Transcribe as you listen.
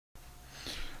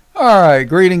All right,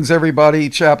 greetings everybody.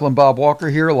 Chaplain Bob Walker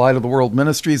here, Light of the World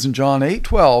Ministries. In John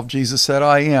 8:12, Jesus said,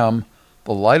 I am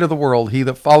the light of the world. He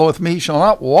that followeth me shall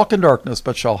not walk in darkness,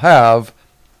 but shall have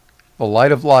the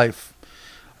light of life.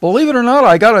 Believe it or not,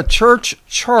 I got a church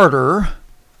charter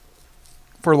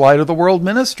for Light of the World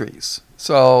Ministries.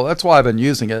 So that's why I've been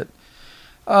using it.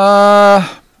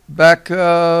 Back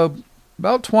about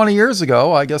 20 years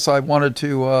ago, I guess I wanted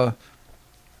to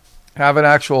have an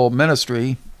actual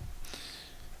ministry,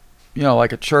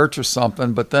 like a church or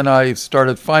something. But then I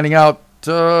started finding out,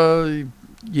 all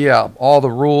the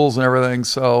rules and everything.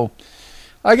 So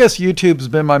I guess YouTube's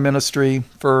been my ministry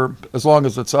for as long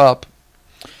as it's up.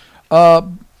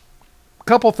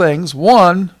 Couple things.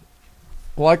 One,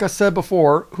 like I said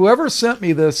before, whoever sent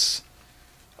me this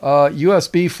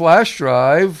USB flash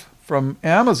drive from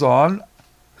Amazon,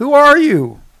 who are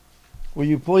you? Will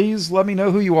you please let me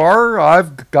know who you are?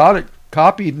 I've got it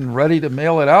copied and ready to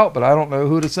mail it out, but I don't know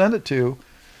who to send it to.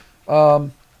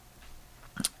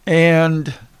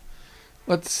 And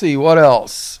let's see, what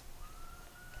else?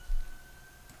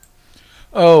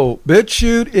 Oh,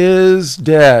 BitChute is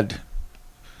dead.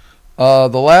 The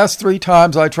last 3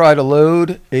 times I tried to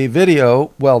load a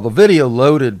video, well, the video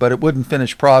loaded, but it wouldn't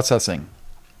finish processing.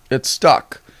 It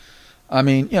stuck.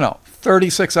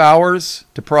 36 hours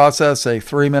to process a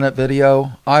 3-minute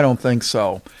video? I don't think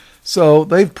so. So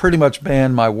they've pretty much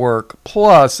banned my work.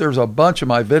 Plus, there's a bunch of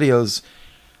my videos.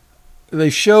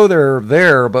 They show they're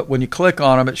there, but when you click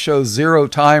on them, it shows 0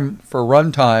 time for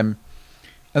runtime,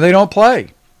 and they don't play.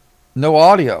 No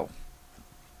audio.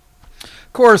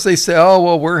 Of course, they say, oh,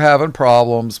 well, we're having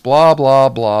problems, blah, blah,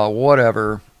 blah,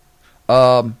 whatever.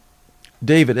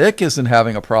 David Icke isn't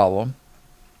having a problem.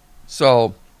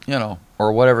 So,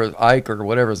 or whatever, Ike or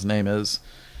whatever his name is.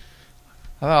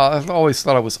 I've always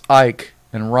thought it was Ike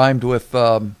and rhymed with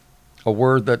a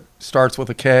word that starts with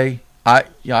a K. I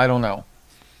don't know.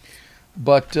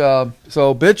 But,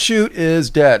 so BitChute is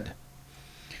dead.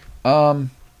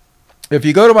 If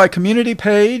you go to my community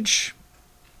page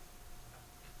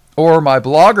or my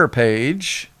blogger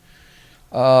page,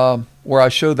 where I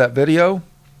showed that video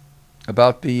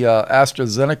about the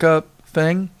AstraZeneca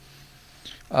thing,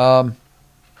 one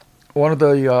of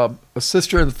the a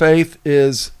sister in the faith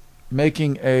is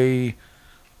making a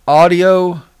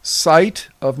audio site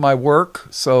of my work.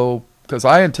 So, because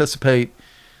I anticipate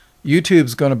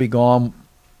YouTube's going to be gone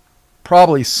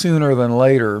probably sooner than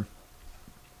later,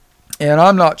 and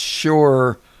I'm not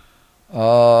sure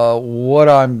what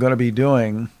I'm going to be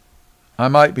doing. I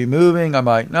might be moving, I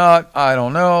might not, I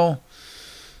don't know.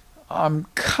 I'm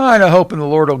kind of hoping the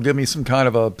Lord will give me some kind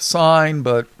of a sign,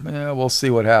 but we'll see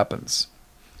what happens.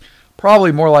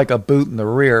 Probably more like a boot in the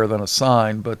rear than a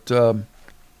sign, but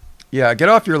get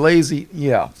off your lazy,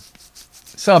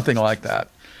 something like that.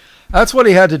 That's what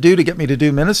he had to do to get me to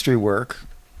do ministry work,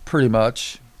 pretty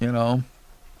much,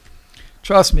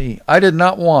 Trust me, I did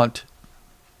not want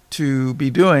to be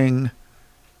doing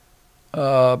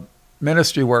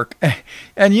ministry work.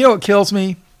 And what kills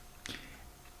me?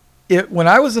 When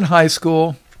I was in high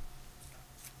school,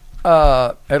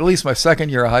 at least my second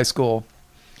year of high school,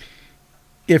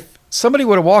 if somebody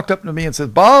would have walked up to me and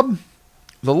said, Bob,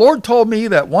 the Lord told me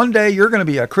that one day you're going to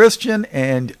be a Christian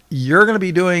and you're going to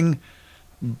be doing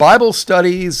Bible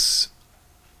studies,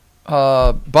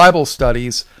 I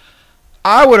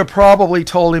would have probably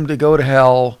told him to go to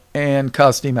hell and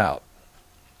cussed him out.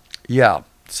 Yeah,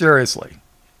 seriously.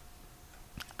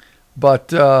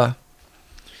 But, oh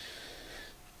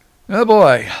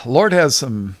boy, Lord has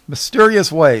some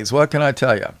mysterious ways. What can I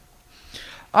tell you?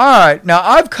 All right, now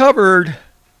I've covered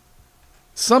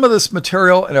some of this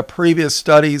material in a previous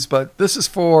studies, but this is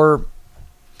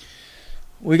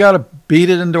we got to beat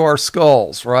it into our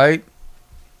skulls, right?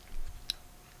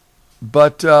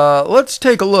 But let's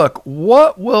take a look.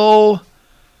 What are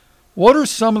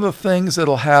some of the things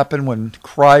that'll happen when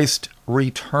Christ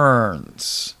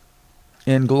returns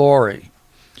in glory?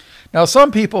 Now,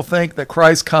 some people think that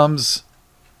Christ comes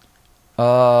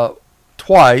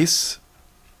twice.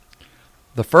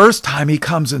 The first time he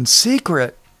comes in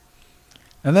secret,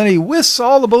 and then he whisks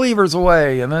all the believers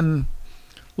away, and then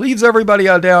leaves everybody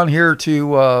out down here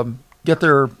to get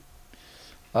their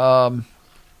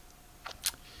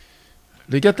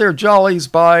jollies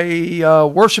by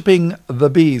worshiping the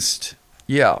beast.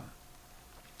 Yeah.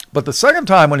 But the second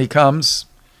time when he comes,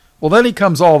 well, then he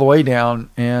comes all the way down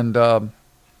and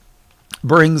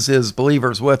brings his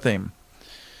believers with him.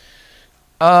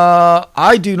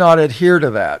 I do not adhere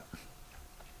to that.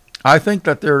 I think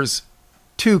that there's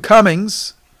 2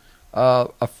 comings, a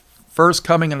first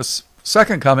coming and a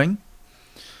second coming.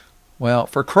 Well,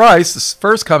 for Christ, the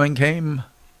first coming came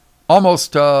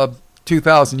almost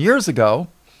 2,000 years ago.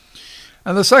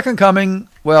 And the second coming,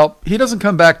 well, he doesn't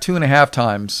come back 2.5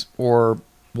 times or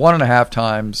 1.5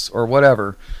 times or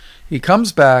whatever. He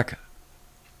comes back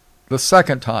the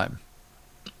second time.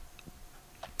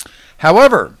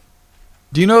 However,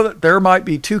 do you know that there might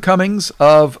be two comings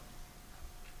of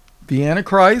the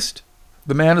Antichrist,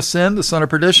 the man of sin, the son of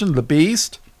perdition, the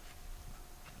beast?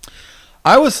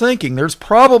 I was thinking there's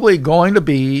probably going to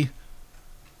be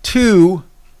two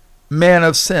men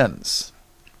of sins.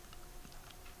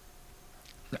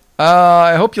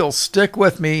 I hope you'll stick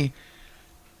with me.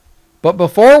 But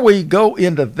before we go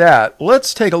into that,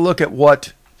 let's take a look at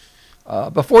what,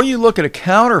 before you look at a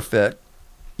counterfeit,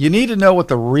 you need to know what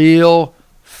the real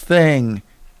thing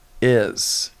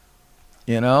is.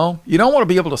 You know, you don't want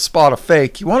to be able to spot a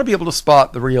fake. You want to be able to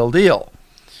spot the real deal.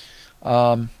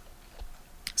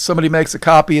 Somebody makes a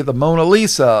copy of the Mona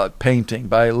Lisa painting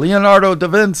by Leonardo da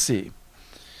Vinci.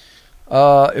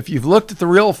 If you've looked at the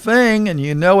real thing and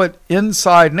you know it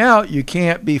inside and out, you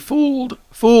can't be fooled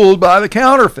by the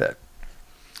counterfeit.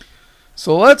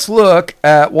 So let's look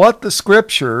at what the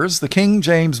scriptures, the King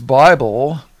James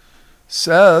Bible,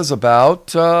 says about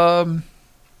the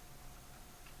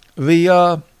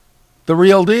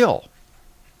real deal.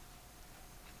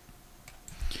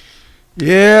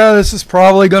 Yeah, this is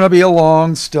probably going to be a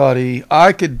long study.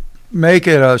 I could make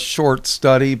it a short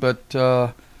study, but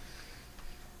I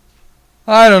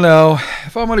don't know.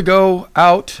 If I'm going to go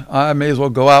out, I may as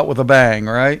well go out with a bang,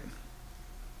 right?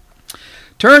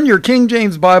 Turn your King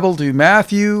James Bible to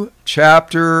Matthew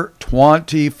chapter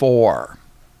 24.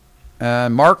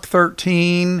 And Mark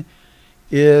 13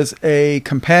 is a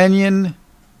companion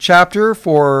chapter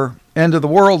for end of the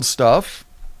world stuff.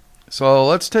 So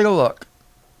let's take a look.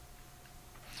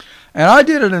 And I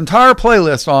did an entire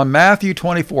playlist on Matthew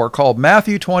 24 called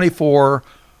Matthew 24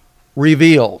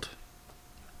 Revealed.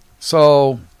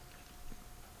 So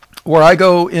where I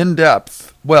go in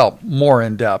depth, well, more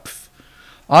in depth.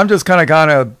 I'm just kind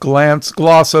of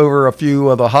gloss over a few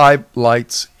of the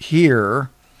highlights here.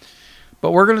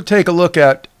 But we're going to take a look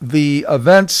at the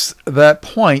events that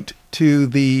point to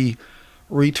the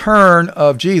return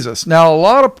of Jesus. Now, a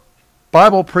lot of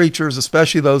Bible preachers,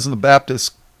 especially those in the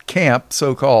Baptist camp,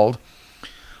 so-called,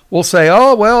 will say,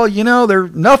 oh, well, you know,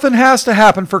 nothing has to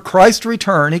happen for Christ's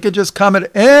return. He could just come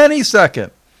at any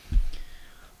second.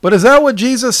 But is that what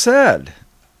Jesus said?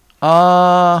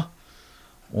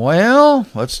 Well,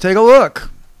 let's take a look.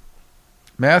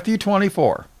 Matthew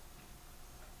 24.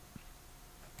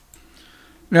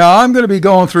 Now, I'm going to be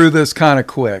going through this kind of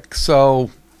quick. So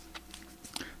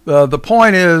the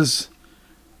point is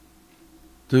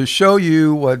to show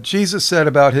you what Jesus said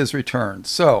about his return.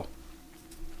 So,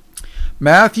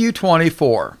 Matthew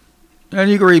 24. And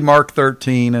you can read Mark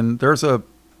 13, and there's a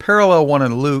parallel one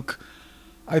in Luke.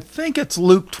 I think it's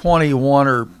Luke 21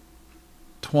 or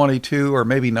 22 or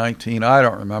maybe 19. I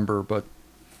don't remember, but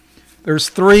there's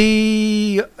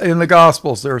three in the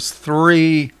Gospels. There's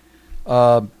three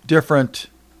different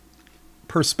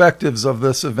perspectives of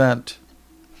this event.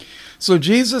 So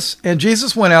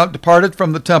Jesus went out, departed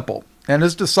from the temple, and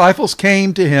his disciples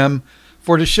came to him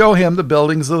to show him the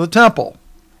buildings of the temple.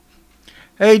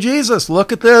 Hey, Jesus,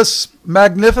 look at this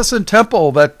magnificent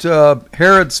temple that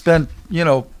Herod spent,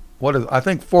 I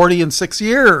think 46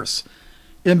 years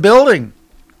in building.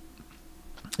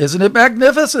 Isn't it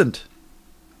magnificent?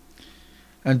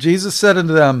 And Jesus said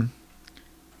unto them,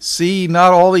 see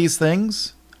not all these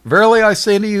things? Verily I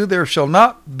say unto you, there shall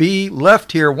not be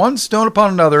left here one stone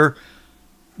upon another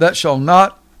that shall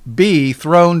not be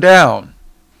thrown down.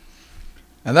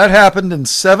 And that happened in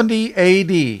 70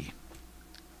 A.D.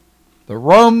 The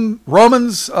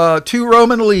Romans, 2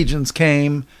 Roman legions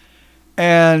came,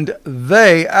 and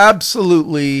they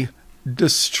absolutely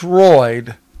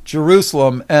destroyed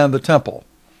Jerusalem and the temple.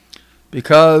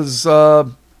 Because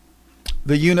the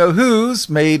you-know-whos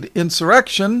made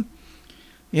insurrection.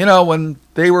 When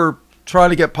they were trying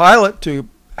to get Pilate to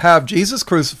have Jesus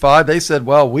crucified, they said,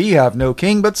 well, we have no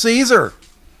king but Caesar.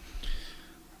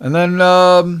 And then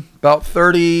about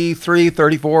 33,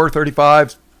 34,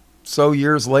 35 so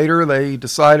years later, they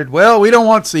decided, well, we don't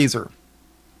want Caesar.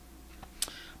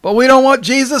 But we don't want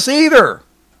Jesus either.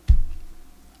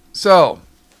 So,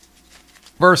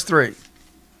 verse 3.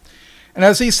 And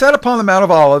as he sat upon the Mount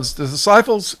of Olives, the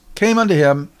disciples came unto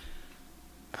him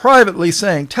privately,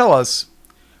 saying, tell us,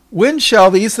 when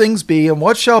shall these things be, and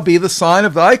what shall be the sign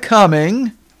of thy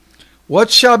coming?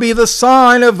 What shall be the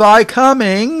sign of thy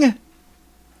coming?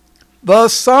 The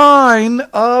sign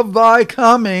of thy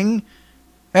coming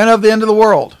and of the end of the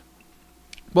world.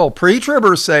 Well,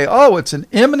 pre-tribbers say, oh, it's an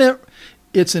imminent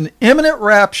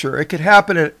rapture. It could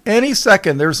happen at any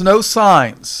second. There's no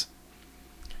signs.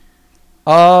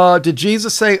 Did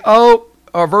Jesus say,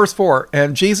 verse 4,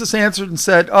 and Jesus answered and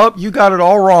said, you got it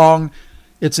all wrong.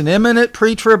 It's an imminent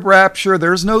pre-trib rapture.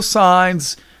 There's no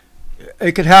signs.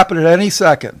 It could happen at any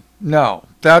second. No,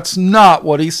 that's not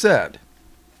what he said.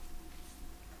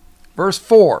 Verse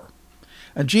 4,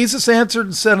 and Jesus answered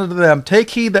and said unto them,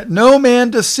 take heed that no man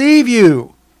deceive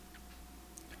you.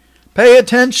 Pay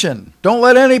attention. Don't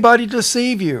let anybody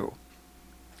deceive you.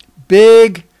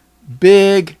 Big,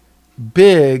 big,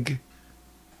 big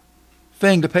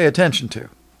thing to pay attention to.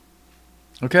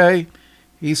 Okay?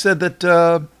 He said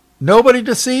that nobody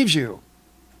deceives you.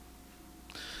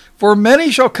 For many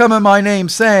shall come in my name,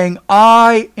 saying,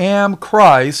 I am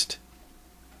Christ,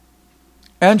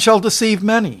 and shall deceive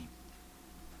many.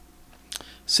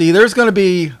 See, there's going to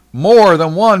be more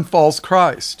than one false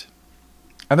Christ.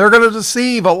 And they're going to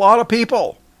deceive a lot of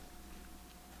people.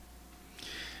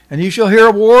 And you shall hear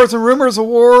of wars and rumors of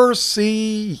wars.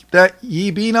 See that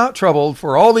ye be not troubled,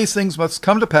 for all these things must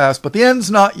come to pass, but the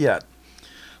end's not yet.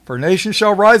 For nation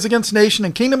shall rise against nation,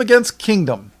 and kingdom against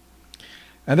kingdom.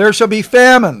 And there shall be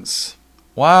famines.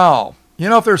 Wow. You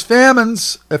know, if there's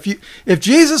famines, if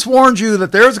Jesus warned you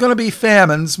that there's going to be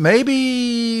famines, maybe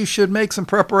you should make some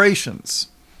preparations.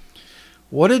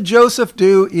 What did Joseph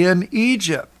do in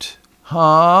Egypt?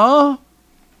 Huh?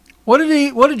 What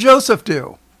did Joseph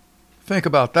do? Think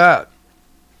about that.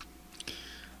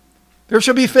 There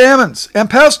shall be famines and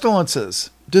pestilences,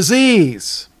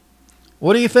 disease.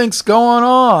 What do you think's going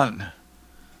on?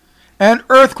 And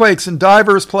earthquakes in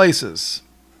divers places.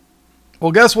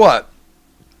 Well, guess what?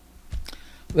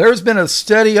 There's been a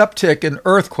steady uptick in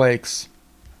earthquakes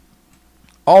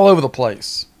all over the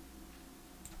place.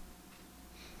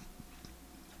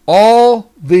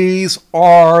 All these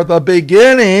are the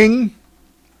beginning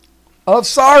of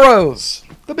sorrows.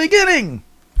 The beginning,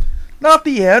 not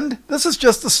the end. This is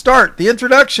just the start, the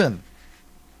introduction.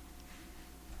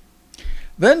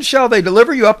 Then shall they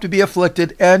deliver you up to be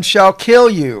afflicted, and shall kill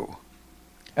you.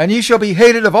 And ye shall be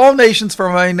hated of all nations for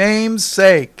my name's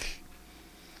sake.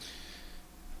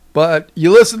 But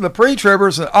you listen to the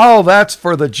pre-tribbers, and that's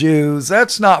for the Jews.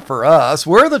 That's not for us.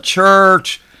 We're the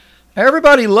church.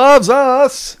 Everybody loves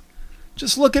us.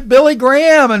 Just look at Billy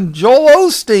Graham and Joel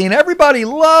Osteen. Everybody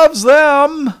loves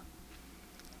them.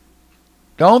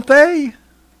 Don't they?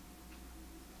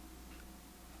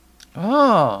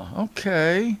 Oh,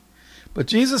 okay. But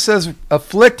Jesus says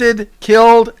afflicted,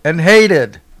 killed, and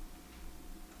hated.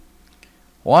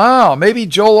 Wow, maybe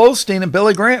Joel Osteen and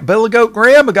Billy Goat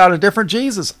Graham have got a different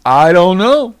Jesus. I don't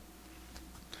know.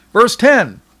 Verse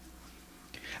 10.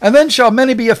 And then shall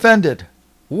many be offended.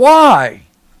 Why?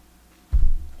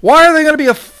 Why are they going to be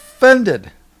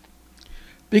offended?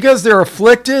 Because they're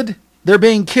afflicted, they're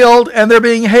being killed, and they're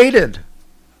being hated.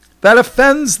 That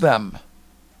offends them.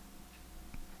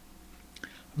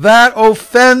 That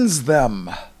offends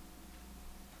them.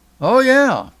 Oh,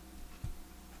 yeah.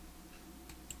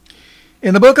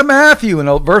 In the book of Matthew, in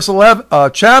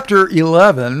chapter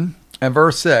 11 and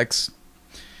verse 6,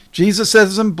 Jesus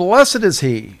says, and blessed is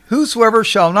he, whosoever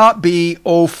shall not be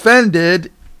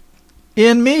offended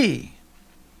in me.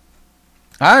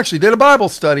 I actually did a Bible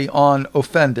study on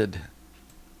offended.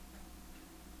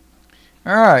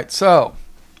 All right, so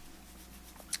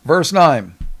verse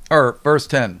 10.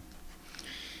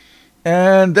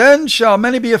 And then shall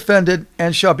many be offended,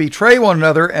 and shall betray one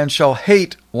another, and shall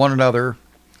hate one another.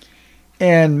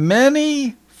 And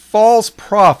many false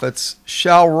prophets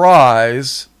shall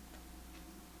rise,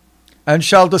 and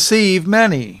shall deceive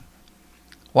many.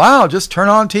 Wow, just turn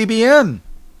on TBN,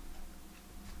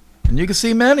 and you can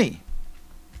see many.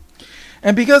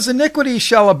 And because iniquity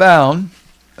shall abound,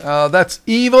 that's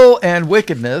evil and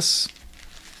wickedness.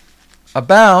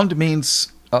 Abound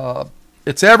means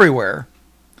it's everywhere.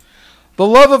 The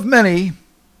love of many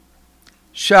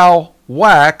shall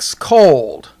wax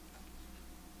cold.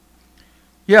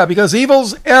 Yeah, because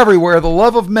evil's everywhere, the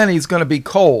love of many is going to be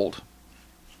cold.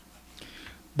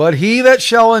 But he that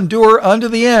shall endure unto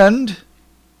the end.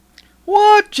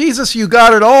 What? Jesus, you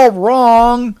got it all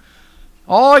wrong.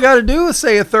 All I got to do is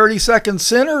say a 30-second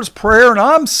sinner's prayer and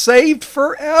I'm saved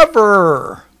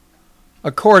forever,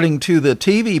 according to the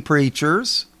TV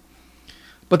preachers.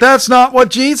 But that's not what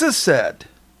Jesus said.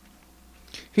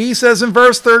 He says in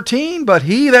verse 13, but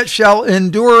he that shall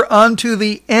endure unto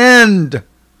the end,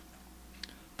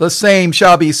 the same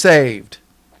shall be saved.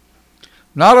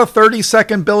 Not a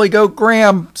 30-second Billy Goat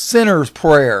Graham sinner's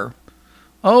prayer.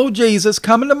 Oh, Jesus,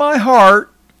 come into my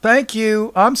heart. Thank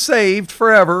you. I'm saved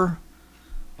forever.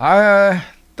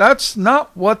 That's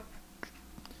not what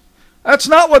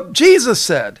Jesus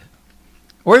said.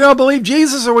 We're going to believe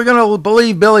Jesus, or we're going to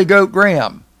believe Billy Goat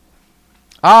Graham.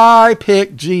 I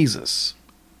pick Jesus.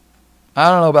 I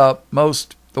don't know about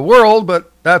most of the world,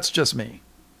 but that's just me.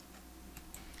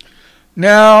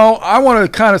 Now, I want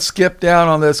to kind of skip down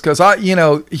on this because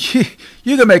you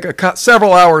can make a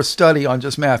several hour study on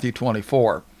just Matthew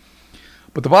 24.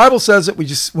 But the Bible says that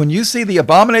when you see the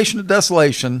abomination of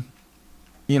desolation,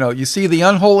 you see the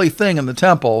unholy thing in the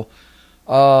temple,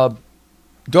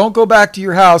 don't go back to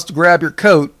your house to grab your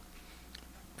coat.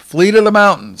 Flee to the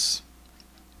mountains.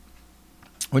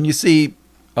 When you see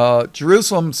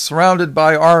Jerusalem surrounded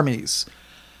by armies,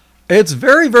 it's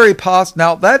very, very possible.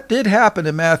 Now, that did happen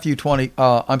in Matthew 20.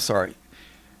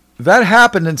 That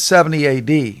happened in 70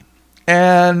 AD.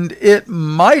 And it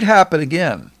might happen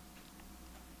again.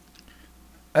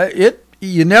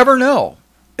 You never know.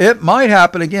 It might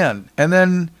happen again. And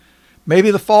then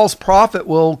maybe the false prophet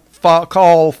will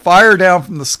call fire down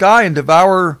from the sky and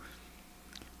devour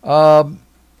the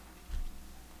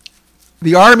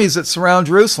armies that surround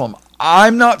Jerusalem.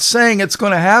 I'm not saying it's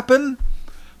going to happen,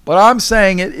 but I'm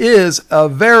saying it is a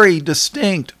very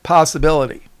distinct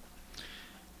possibility.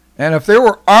 And if there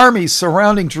were armies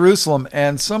surrounding Jerusalem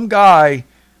and some guy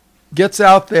gets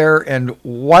out there and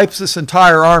wipes this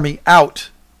entire army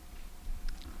out,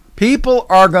 people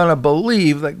are going to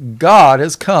believe that God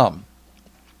has come.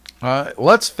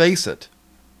 Let's face it.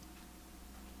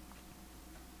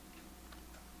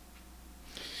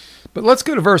 But let's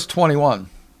go to verse 21.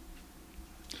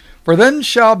 For then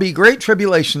shall be great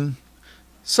tribulation,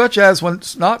 such as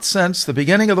was not since the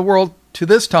beginning of the world to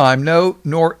this time, no,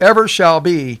 nor ever shall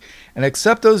be, and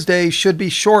except those days should be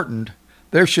shortened,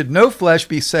 there should no flesh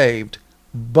be saved.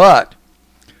 But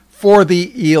for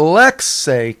the elect's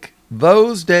sake,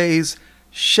 those days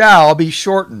shall be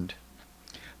shortened.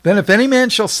 Then if any man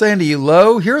shall say unto you,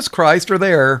 Lo, here's Christ, or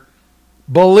there,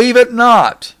 believe it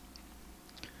not.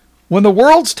 When the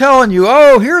world's telling you,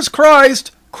 oh, here's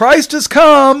Christ, Christ has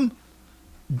come,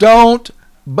 don't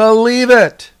believe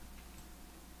it.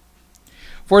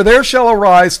 For there shall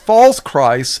arise false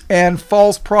Christs and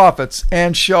false prophets,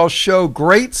 and shall show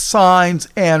great signs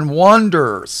and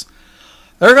wonders.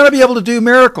 They're going to be able to do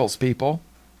miracles, people.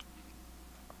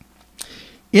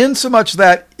 Insomuch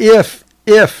that if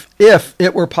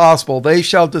it were possible, they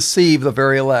shall deceive the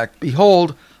very elect.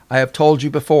 Behold, I have told you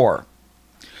before.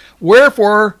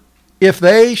 Wherefore, if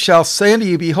they shall say unto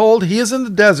you, Behold, he is in the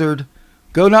desert,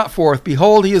 go not forth.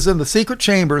 Behold, he is in the secret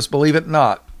chambers, believe it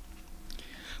not.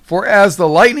 For as the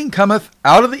lightning cometh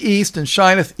out of the east, and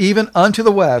shineth even unto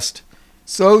the west,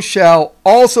 so shall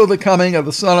also the coming of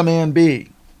the Son of Man be.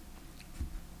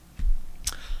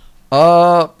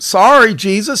 Sorry,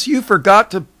 Jesus, you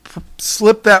forgot to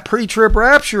slip that pre-trib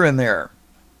rapture in there.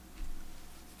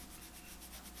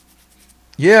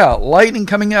 Yeah, lightning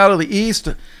coming out of the east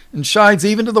and shines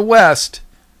even to the west,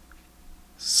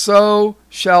 so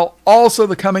shall also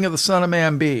the coming of the Son of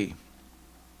Man be.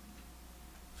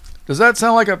 Does that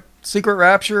sound like a secret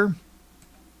rapture?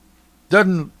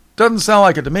 Doesn't sound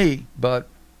like it to me, but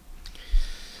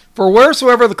for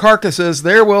wheresoever the carcass is,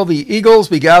 there will the eagles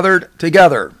be gathered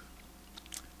together.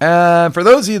 And for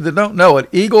those of you that don't know it,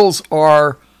 eagles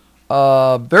are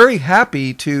very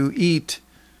happy to eat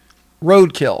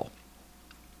roadkill.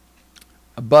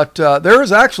 But there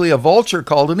is actually a vulture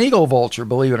called an eagle vulture,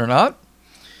 believe it or not.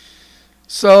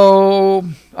 So,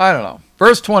 I don't know.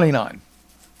 Verse 29.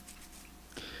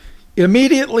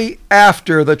 Immediately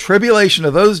after the tribulation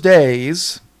of those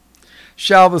days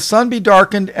shall the sun be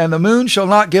darkened, and the moon shall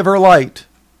not give her light.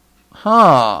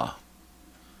 The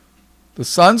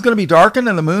sun's going to be darkened,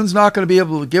 and the moon's not going to be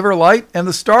able to give her light, and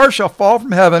the stars shall fall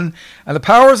from heaven, and the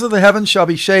powers of the heavens shall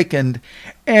be shaken,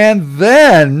 and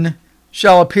then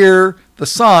shall appear the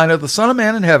sign of the Son of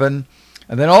Man in heaven,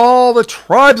 and then all the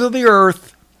tribes of the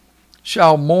earth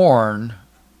shall mourn.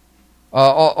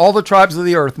 All the tribes of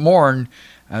the earth mourn,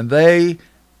 and they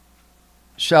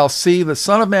shall see the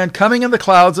Son of Man coming in the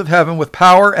clouds of heaven with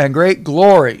power and great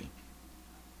glory.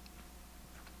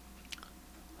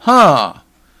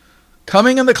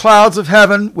 Coming in the clouds of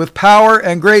heaven with power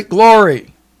and great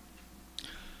glory.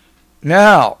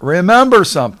 Now, remember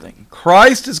something.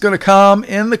 Christ is going to come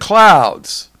in the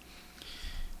clouds.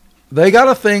 They got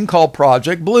a thing called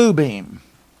Project Bluebeam.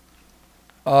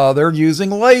 They're using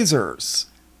lasers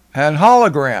and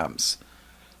holograms.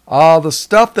 The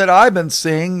stuff that I've been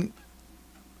seeing,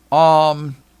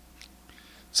 some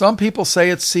people say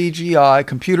it's CGI,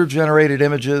 computer-generated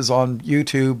images on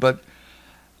YouTube, but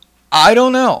I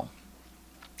don't know.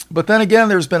 But then again,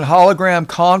 there's been hologram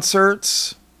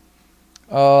concerts.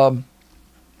 There's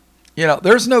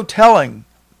no telling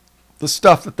the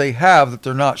stuff that they have that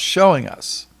they're not showing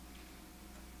us.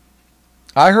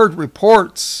 I heard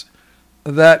reports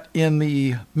that in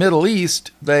the Middle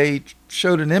East, they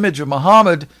showed an image of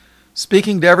Muhammad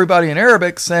speaking to everybody in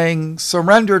Arabic saying,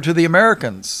 surrender to the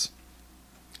Americans.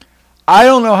 I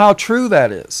don't know how true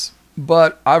that is,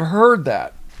 but I've heard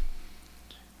that.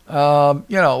 A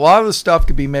lot of the stuff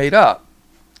could be made up.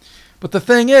 But the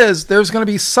thing is, there's going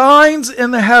to be signs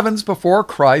in the heavens before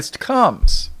Christ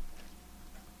comes.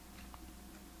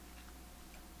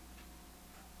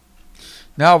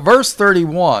 Now, verse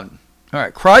 31. All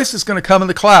right, Christ is going to come in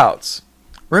the clouds.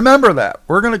 Remember that.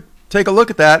 We're going to take a look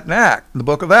at that in the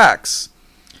book of Acts.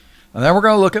 And then we're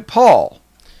going to look at Paul.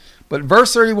 But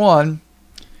verse 31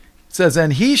 says,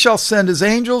 and he shall send his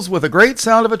angels with a great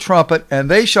sound of a trumpet, and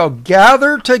they shall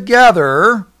gather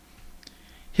together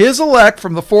his elect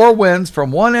from the four winds,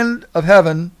 from one end of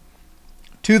heaven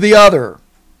to the other.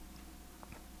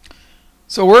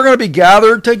 So we're going to be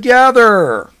gathered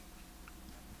together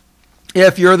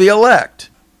if you're the elect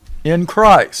in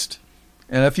Christ.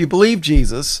 And if you believe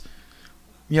Jesus,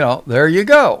 there you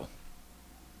go.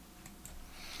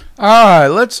 All right,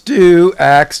 let's do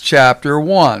Acts chapter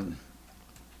 1.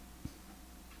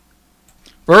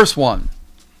 Verse 1.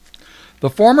 The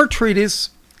former treatise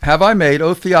have I made,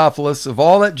 O Theophilus, of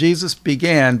all that Jesus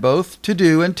began both to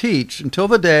do and teach, until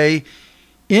the day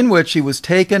in which he was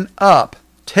taken up.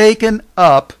 Taken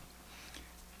up.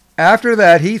 After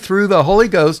that he, through the Holy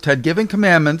Ghost, had given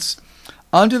commandments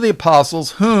unto the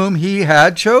apostles whom he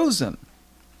had chosen,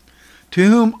 to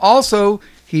whom also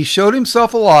he showed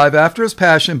himself alive after his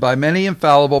passion by many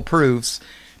infallible proofs,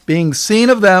 being seen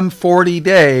of them 40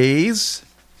 days,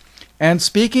 and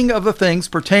speaking of the things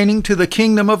pertaining to the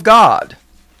kingdom of God.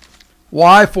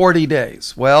 Why 40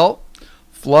 days? Well,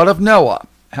 flood of Noah.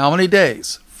 How many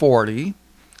days? 40.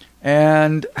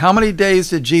 And how many days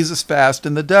did Jesus fast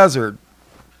in the desert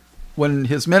when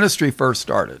his ministry first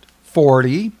started?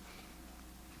 40.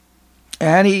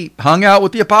 And he hung out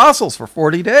with the apostles for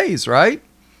 40 days, right?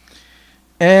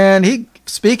 And he,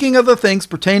 speaking of the things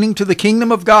pertaining to the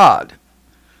kingdom of God.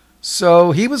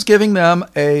 So he was giving them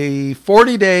a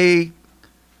 40-day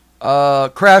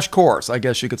crash course, I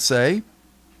guess you could say.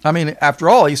 I mean, after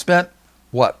all, he spent,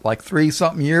 like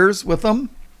 3-something years with them?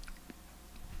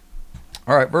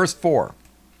 All right, verse 4.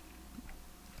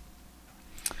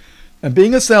 And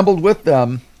being assembled with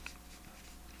them,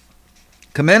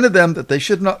 commanded them that they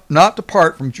should not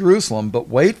depart from Jerusalem, but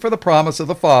wait for the promise of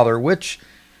the Father, which,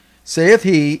 saith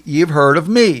he, ye have heard of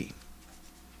me.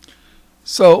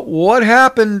 So what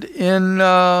happened in,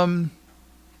 we're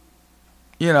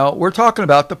talking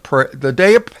about the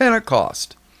day of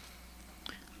Pentecost.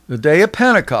 The day of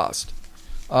Pentecost.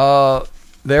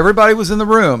 Everybody was in the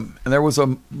room, and there was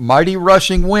a mighty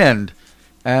rushing wind,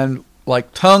 and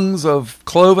like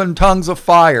cloven tongues of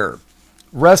fire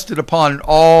rested upon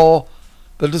all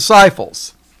the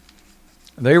disciples.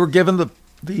 They were given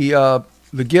the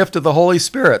gift of the Holy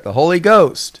Spirit, the Holy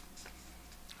Ghost.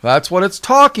 That's what it's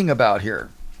talking about here.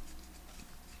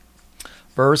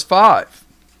 Verse 5.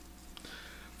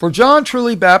 For John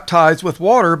truly baptized with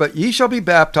water, but ye shall be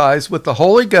baptized with the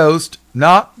Holy Ghost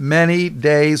not many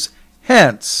days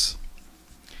hence.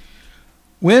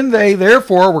 When they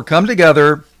therefore were come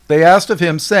together, they asked of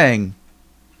him, saying,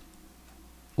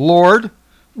 Lord,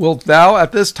 wilt thou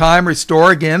at this time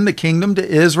restore again the kingdom to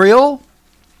Israel?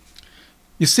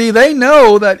 You see, they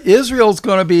know that Israel's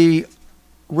going to be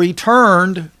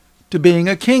returned to being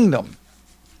a kingdom.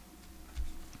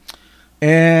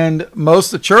 And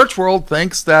most of the church world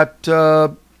thinks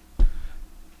that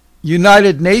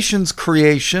United Nations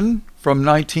creation from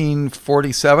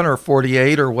 1947 or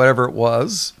 48 or whatever it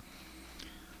was,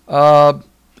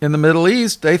 in the Middle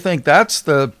East, they think that's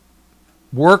the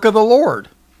work of the Lord.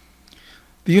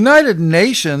 The United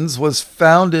Nations was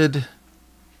founded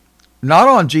not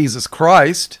on Jesus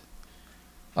Christ.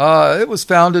 It was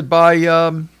founded by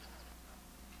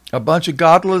a bunch of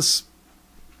godless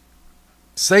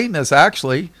Satanists,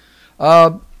 actually.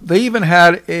 They even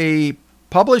had a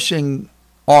publishing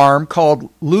arm called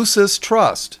Lucis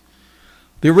Trust.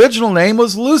 The original name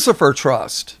was Lucifer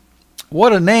Trust.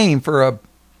 What a name for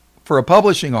a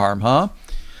publishing arm, huh?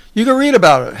 You can read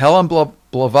about it. Helen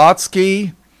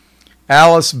Blavatsky,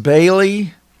 Alice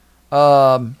Bailey.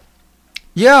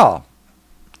 Yeah.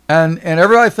 And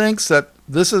everybody thinks that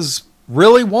this is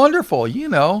really wonderful,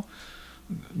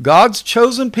 God's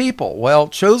chosen people. Well,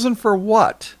 chosen for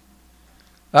what?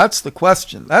 That's the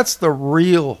question. That's the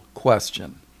real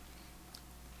question.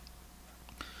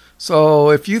 So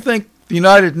if you think the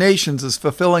United Nations is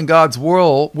fulfilling God's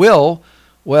will,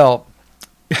 well,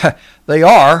 they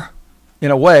are, in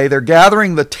a way. They're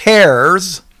gathering the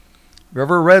tares. Have you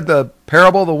ever read the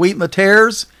parable of the wheat and the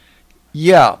tares?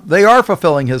 Yeah, they are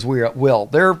fulfilling his will.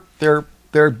 They're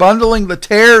They're bundling the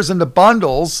tares into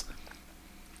bundles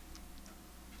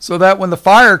so that when the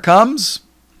fire comes,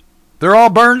 they're all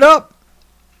burned up.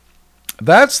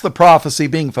 That's the prophecy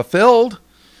being fulfilled.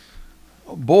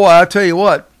 Boy, I tell you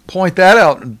what, point that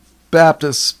out in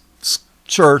Baptist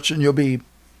church and you'll be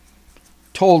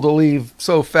told to leave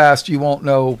so fast you won't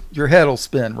know, your head will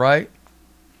spin, right?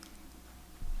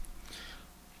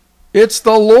 It's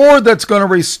the Lord that's going to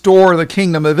restore the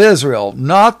kingdom of Israel,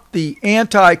 not the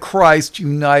Antichrist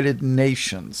United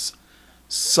Nations.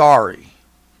 Sorry.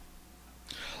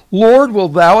 Lord, will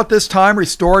thou at this time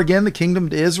restore again the kingdom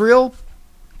to Israel?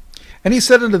 And he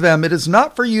said unto them, It is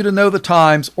not for you to know the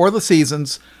times or the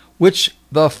seasons which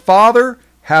the Father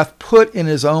hath put in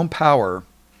his own power.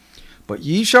 But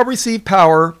ye shall receive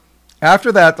power.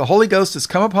 After that the Holy Ghost is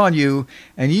come upon you,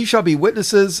 and ye shall be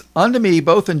witnesses unto me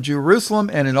both in Jerusalem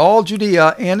and in all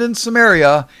Judea and in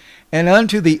Samaria, and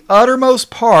unto the uttermost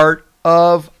part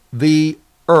of the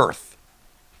earth.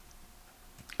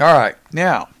 All right,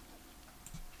 now,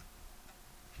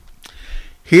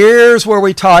 here's where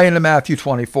we tie into Matthew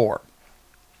 24,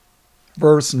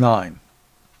 verse 9.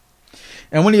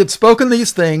 And when he had spoken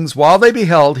these things, while they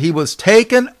beheld, he was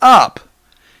taken up.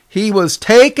 He was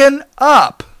taken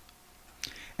up.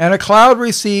 And a cloud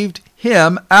received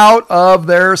him out of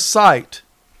their sight.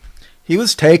 He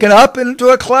was taken up into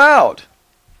a cloud.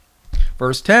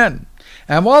 Verse 10.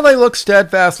 And while they looked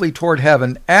steadfastly toward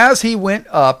heaven, as he went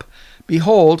up,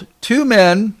 behold, two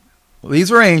men,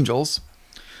 these are angels,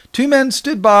 two men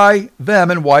stood by them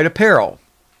in white apparel,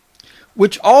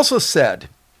 which also said,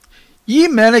 Ye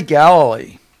men of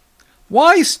Galilee,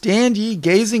 why stand ye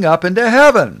gazing up into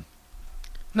heaven?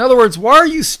 In other words, why are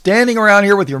you standing around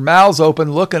here with your mouths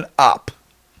open looking up?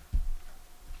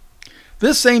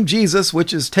 This same Jesus,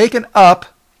 which is taken up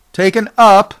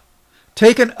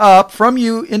from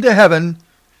you into heaven,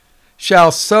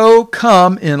 shall so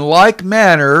come in like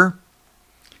manner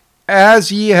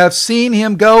as ye have seen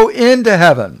him go into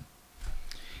heaven.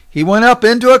 He went up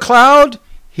into a cloud.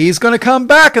 He's going to come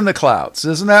back in the clouds.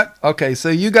 Isn't that? Okay, so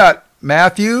you got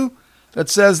Matthew that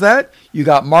says that. You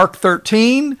got Mark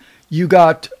 13. You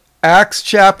got Acts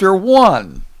chapter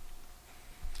 1.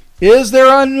 Is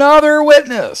there another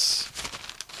witness?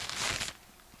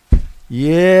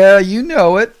 Yeah, you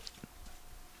know it.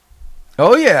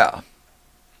 Oh, yeah.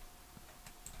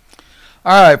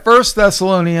 All right, 1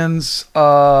 Thessalonians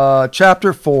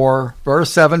chapter 4,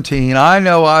 verse 17. I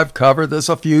know I've covered this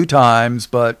a few times,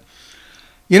 but,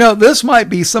 you know, this might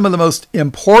be some of the most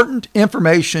important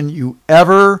information you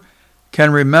ever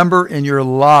can remember in your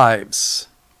lives.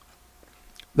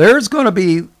 There's going to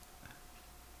be,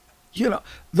 you know,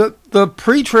 the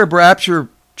pre-trib rapture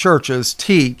churches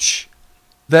teach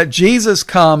that Jesus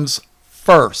comes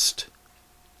first.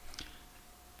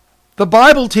 The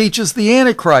Bible teaches the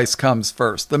Antichrist comes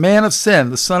first, the man of sin,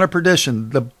 the son of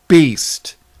perdition, the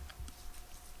beast.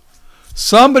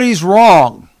 Somebody's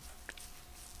wrong.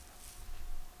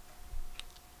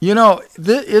 You know,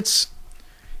 it's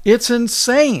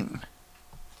insane.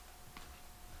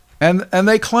 And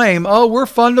they claim, oh, we're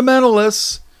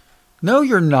fundamentalists. No,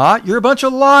 you're not. You're a bunch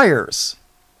of liars.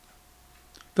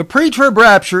 The pre-trib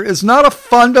rapture is not a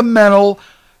fundamental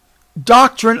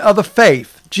doctrine of the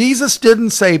faith. Jesus didn't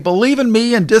say, believe in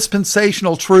me and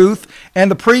dispensational truth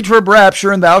and the pre-trib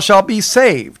rapture and thou shalt be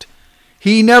saved.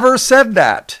 He never said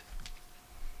that.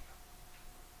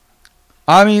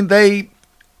 I mean,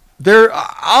 they're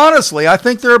honestly, I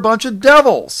think they're a bunch of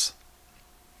devils.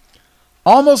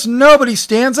 Almost nobody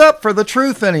stands up for the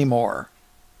truth anymore.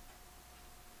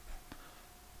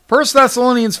 1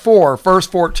 Thessalonians 4, verse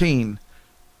 14.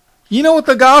 You know what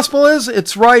the gospel is?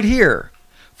 It's right here.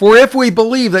 For if we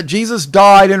believe that Jesus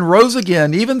died and rose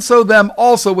again, even so them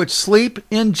also which sleep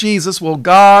in Jesus will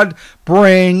God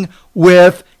bring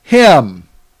with him.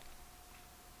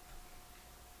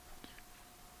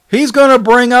 He's going to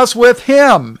bring us with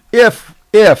him if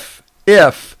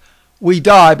we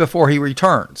die before he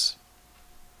returns.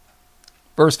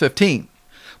 Verse 15.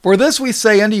 For this we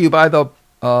say unto you by the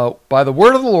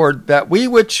word of the Lord, that we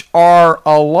which are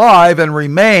alive and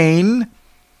remain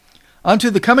unto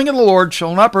the coming of the Lord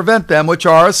shall not prevent them which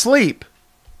are asleep.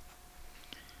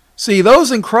 See,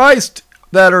 those in Christ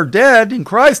that are dead in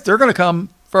Christ, they're going to come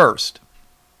first.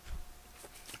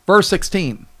 Verse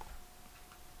 16.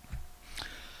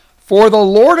 For the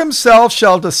Lord himself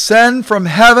shall descend from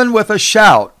heaven with a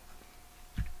shout.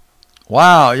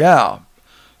 Wow, yeah.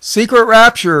 Secret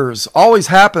raptures always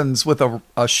happens with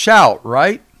a shout,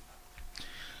 right?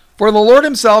 For the Lord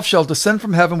himself shall descend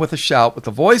from heaven with a shout, with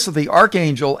the voice of the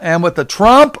archangel, and with the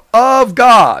trump of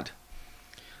God.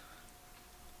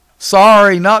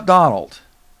 Sorry, not Donald.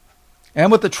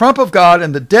 and with the trump of God,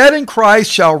 and the dead in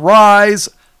Christ shall rise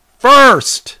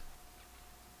first.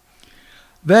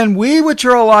 Then we which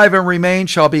are alive and remain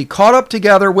shall be caught up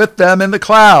together with them in the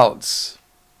clouds.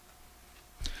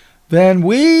 Then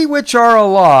we which are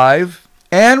alive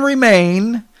and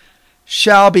remain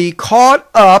shall be caught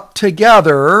up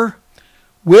together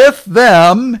with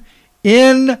them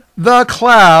in the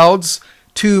clouds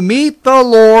to meet the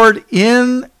Lord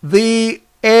in the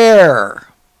air.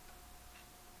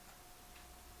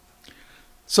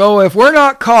 So if we're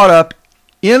not caught up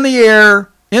in the air,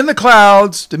 in the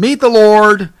clouds, to meet the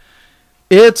Lord,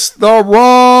 it's the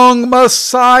wrong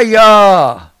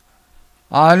Messiah.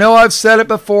 I know I've said it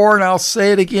before and I'll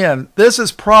say it again. This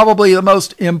is probably the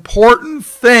most important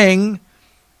thing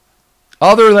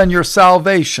other than your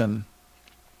salvation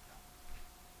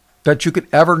that you could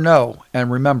ever know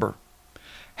and remember.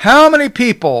 How many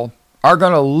people are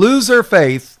going to lose their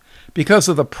faith because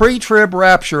of the pre-trib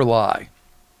rapture lie?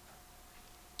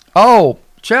 Oh,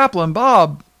 Chaplain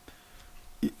Bob,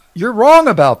 you're wrong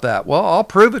about that. Well, I'll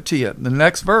prove it to you in the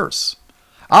next verse.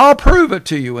 I'll prove it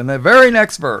to you in the very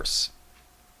next verse.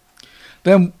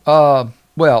 Then, I'm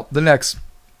going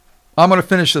to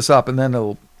finish this up and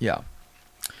then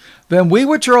Then we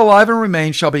which are alive and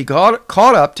remain shall be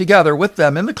caught up together with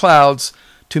them in the clouds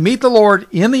to meet the Lord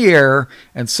in the air,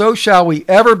 and so shall we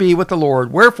ever be with the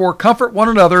Lord. Wherefore comfort one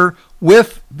another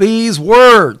with these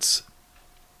words.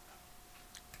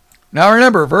 Now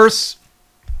remember, verse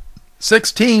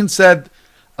 16 said,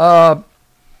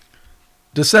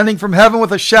 descending from heaven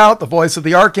with a shout, the voice of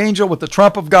the archangel with the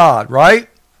trump of God, right?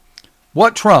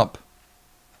 What trump?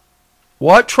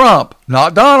 What trump?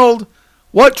 Not Donald.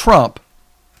 What trump?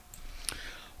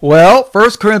 Well,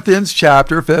 1 Corinthians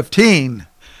chapter 15.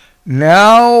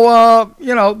 Now,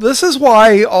 this is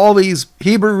why all these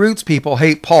Hebrew roots people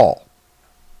hate Paul.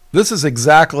 This is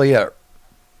exactly it.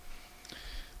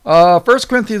 1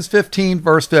 Corinthians 15,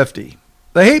 verse 50.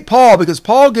 They hate Paul because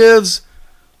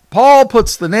Paul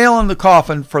puts the nail in the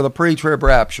coffin for the pre-trib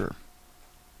rapture.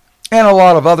 And a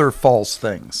lot of other false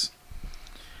things.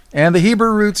 And the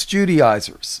Hebrew roots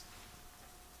Judaizers.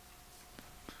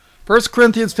 1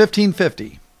 Corinthians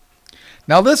 15:50.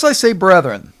 Now this I say,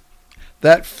 brethren,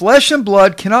 that flesh and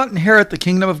blood cannot inherit the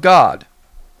kingdom of God.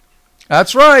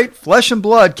 That's right, flesh and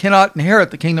blood cannot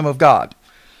inherit the kingdom of God.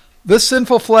 This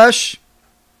sinful flesh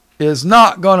is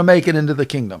not going to make it into the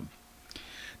kingdom.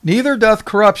 Neither doth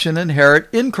corruption inherit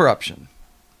incorruption.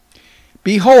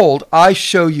 Behold, I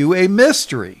show you a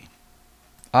mystery.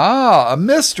 A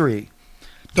mystery.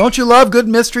 Don't you love good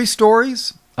mystery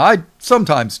stories? I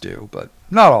sometimes do, but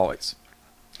not always.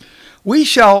 We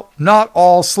shall not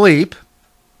all sleep,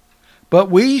 but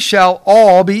we shall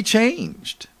all be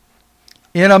changed.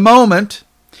 In a moment,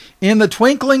 in the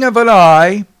twinkling of an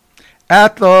eye,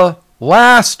 at the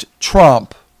last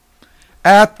trump.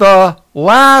 At the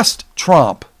last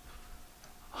trump.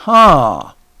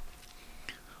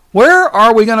 Where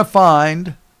are we going to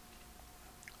find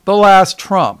the last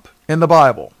trump in the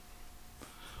Bible?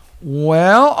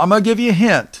 Well, I'm going to give you a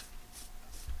hint.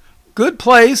 Good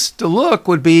place to look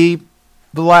would be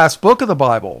the last book of the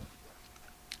Bible.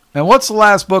 And what's the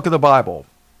last book of the Bible?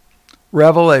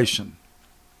 Revelation.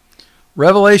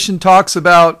 Revelation talks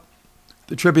about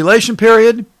the tribulation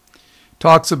period,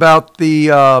 talks about the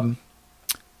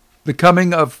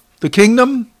coming of the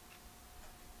kingdom,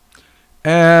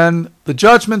 and the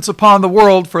judgments upon the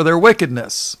world for their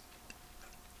wickedness.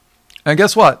 And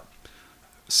guess what?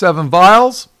 7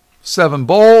 vials, 7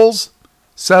 bowls,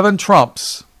 7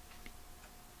 trumps.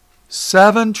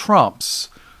 7 trumps.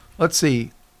 Let's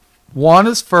see. 1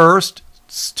 is first,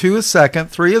 2 is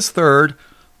second, 3 is third,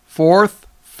 4th,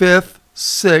 5th,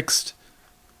 6th,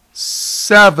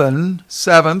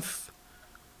 7th.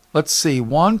 Let's see.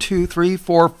 1, 2, 3,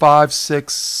 4, 5,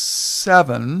 6,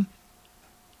 7.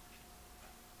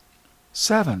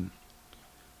 7.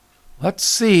 Let's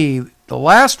see. The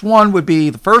last one would be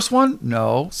the first one?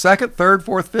 No. Second, third,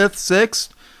 fourth, fifth,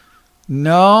 sixth?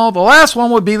 No. The last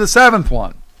one would be the 7th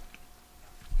one.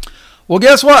 Well,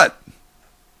 guess what?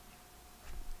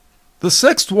 The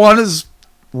 6th one is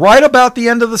right about the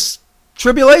end of the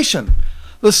tribulation.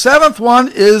 The 7th one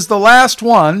is the last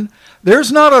one.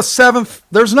 There's not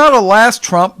a last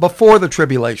trump before the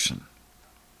tribulation.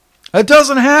 It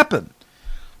doesn't happen.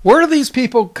 Where do these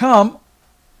people come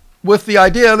with the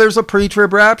idea there's a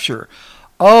pre-trib rapture?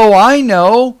 Oh, I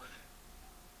know.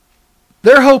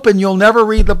 They're hoping you'll never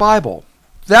read the Bible.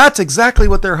 That's exactly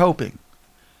what they're hoping.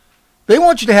 They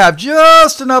want you to have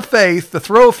just enough faith to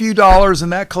throw a few dollars in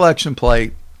that collection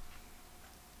plate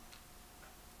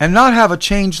and not have a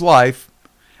changed life,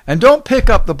 and don't pick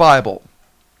up the Bible.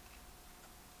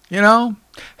 You know,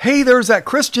 Hey, there's that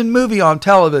Christian movie on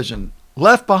television,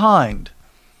 Left Behind.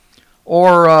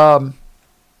 Or,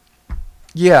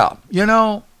 yeah, you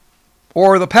know,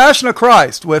 or The Passion of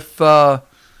Christ with Mel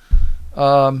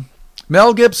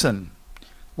Gibson,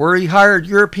 where he hired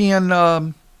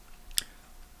European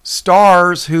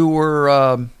stars who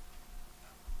were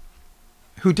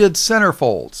who did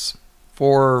centerfolds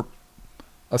for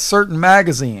a certain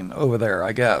magazine over there,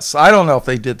 I guess. I don't know if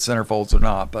they did centerfolds or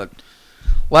not, but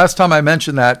last time I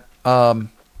mentioned that, the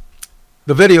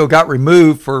video got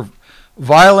removed for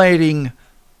violating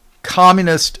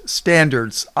communist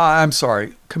standards. I'm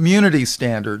sorry, community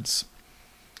standards.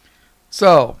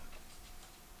 So,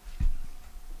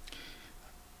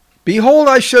 behold,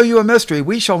 I show you a mystery.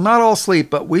 We shall not all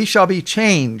sleep, but we shall be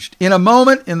changed in a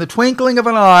moment, in the twinkling of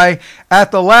an eye,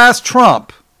 at the last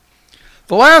trump.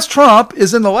 The last trump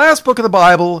is in the last book of the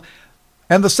Bible,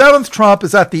 and the seventh trump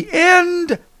is at the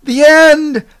end of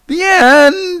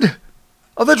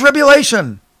the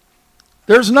tribulation.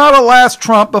 There's not a last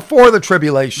trump before the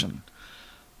tribulation.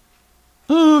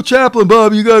 Oh, Chaplain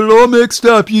Bob, you got it all mixed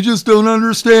up. You just don't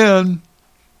understand.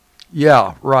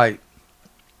 Yeah, right.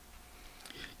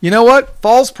 You know what?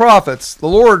 False prophets, the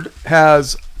Lord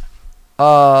has,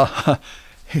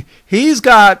 he's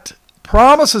got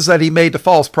promises that he made to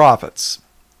false prophets,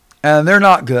 and they're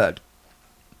not good.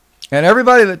 And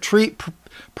everybody that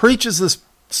preaches this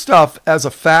stuff as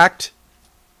a fact,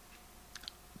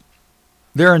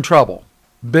 they're in trouble.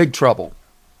 Big trouble.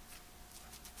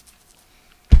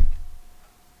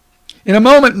 In a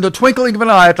moment, in the twinkling of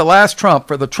an eye, at the last trump,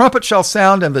 for the trumpet shall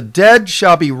sound, and the dead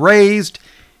shall be raised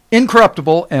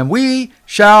incorruptible, and we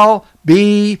shall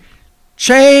be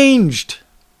changed.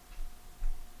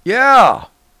 Yeah.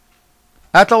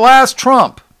 At the last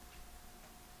trump.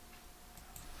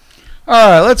 All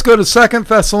right, let's go to 2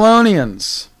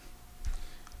 Thessalonians.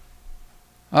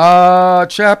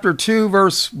 Chapter 2,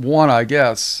 verse 1, I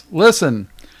guess. Listen,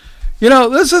 you know,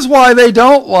 this is why they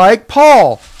don't like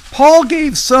Paul. Paul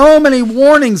gave so many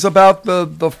warnings about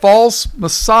the false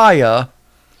Messiah.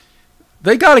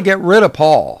 They got to get rid of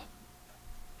Paul.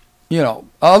 You know,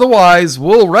 otherwise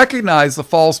we'll recognize the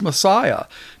false Messiah.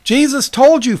 Jesus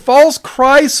told you false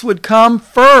Christs would come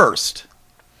first.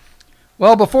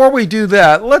 Well, before we do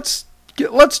that, let's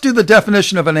do the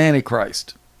definition of an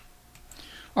antichrist.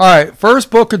 All right,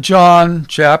 first book of John,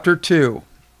 chapter 2,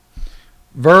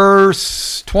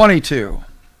 verse 22.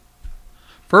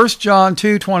 1 John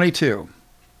 2:22.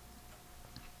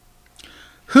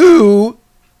 Who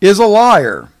is a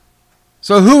liar?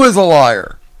 So who is a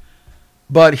liar?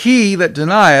 But he that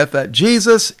denieth that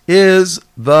Jesus is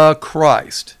the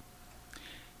Christ.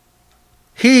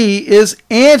 He is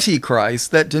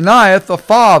Antichrist that denieth the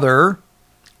Father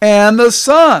and the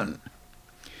Son.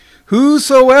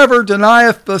 Whosoever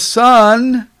denieth the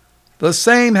Son, the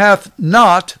same hath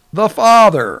not the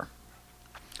Father.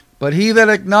 But he that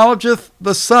acknowledgeth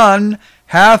the Son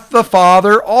hath the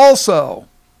Father also.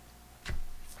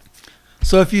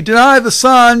 So if you deny the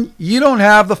Son, you don't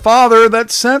have the Father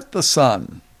that sent the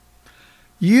Son.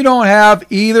 You don't have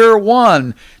either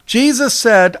one. Jesus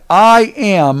said, I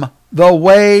am the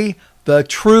way, the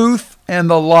truth, and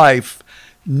the life.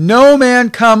 No man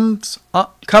cometh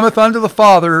unto the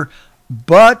Father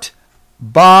but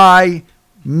by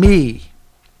me.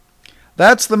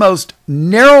 That's the most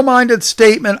narrow-minded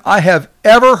statement I have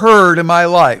ever heard in my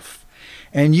life.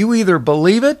 And you either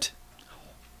believe it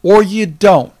or you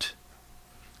don't.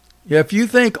 If you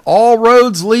think all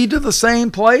roads lead to the same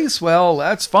place, well,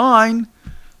 that's fine.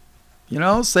 You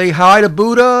know, say hi to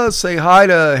Buddha, say hi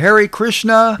to Hare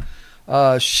Krishna,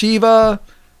 Shiva,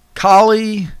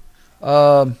 Kali,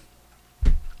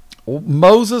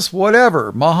 Moses,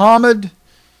 whatever, Muhammad,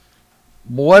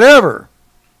 whatever,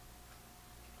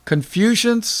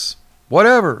 Confucius,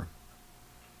 whatever.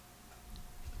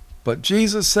 But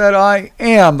Jesus said, I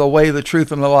am the way, the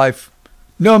truth, and the life.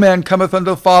 No man cometh unto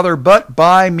the Father but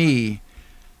by me.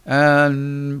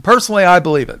 And personally, I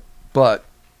believe it. But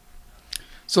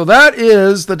so that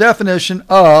is the definition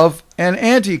of an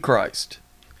antichrist.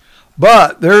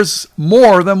 But there's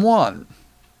more than one.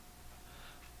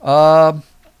 The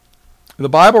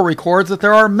Bible records that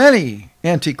there are many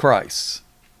antichrists.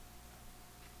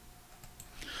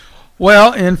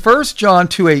 Well, in 1 John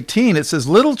 2:18, it says,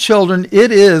 Little children,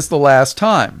 it is the last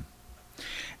time.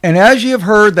 And as ye have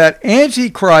heard that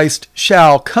Antichrist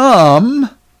shall come,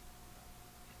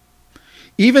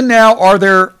 even now are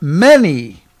there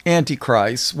many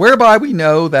Antichrists, whereby we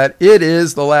know that it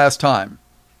is the last time.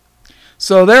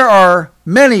 So there are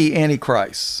many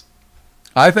Antichrists.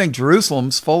 I think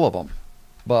Jerusalem's full of them.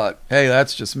 But, hey,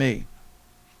 that's just me.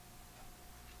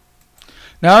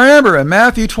 Now remember, in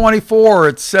Matthew 24,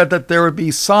 it said that there would be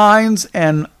signs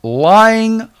and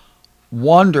lying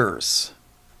wonders.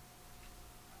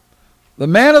 The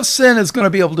man of sin is going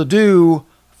to be able to do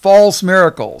false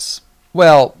miracles.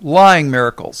 Well, lying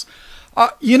miracles.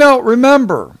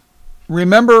 Remember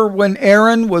when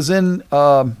Aaron was in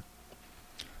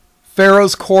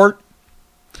Pharaoh's court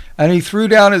and he threw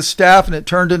down his staff and it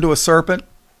turned into a serpent?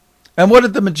 And what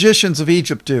did the magicians of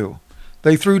Egypt do?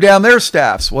 They threw down their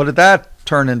staffs. What did that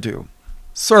turn into?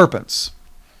 Serpents.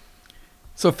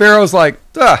 So Pharaoh's like,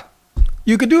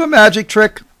 you can do a magic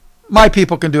trick. My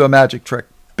people can do a magic trick.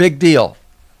 Big deal.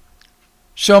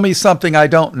 Show me something I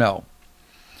don't know.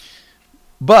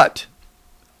 But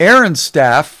Aaron's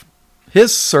staff,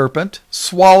 his serpent,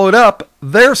 swallowed up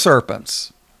their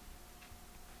serpents.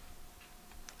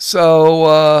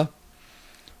 So,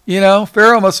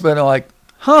 Pharaoh must have been like,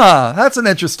 that's an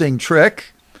interesting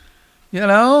trick.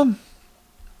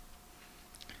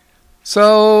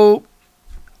 So,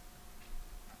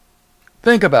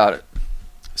 think about it.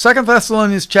 2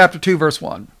 Thessalonians chapter 2, verse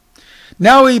 1.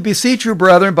 Now we beseech you,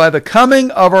 brethren, by the coming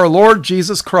of our Lord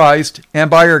Jesus Christ, and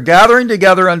by your gathering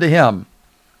together unto him.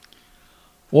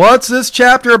 What's this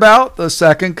chapter about? The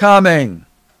second coming.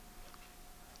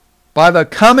 By the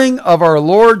coming of our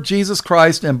Lord Jesus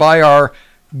Christ, and by our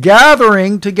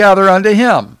gathering together unto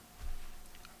him.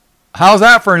 How's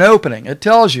that for an opening? It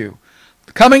tells you.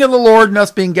 The coming of the Lord and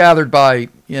us being gathered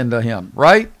into him,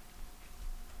 right?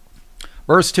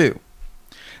 Verse 2.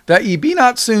 That ye be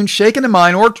not soon shaken in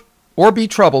mind or be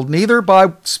troubled, neither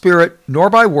by spirit, nor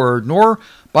by word, nor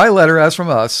by letter as from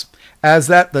us, as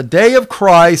that the day of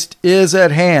Christ is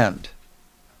at hand.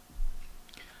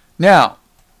 Now,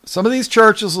 some of these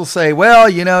churches will say, well,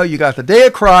 you got the day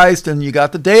of Christ and you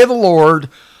got the day of the Lord.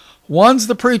 One's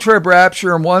the pre-trib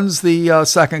rapture and one's the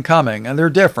second coming, and they're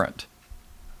different.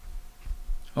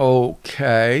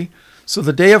 Okay, so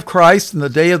the day of Christ and the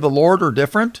day of the Lord are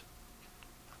different?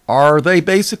 Are they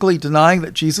basically denying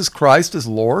that Jesus Christ is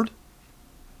Lord?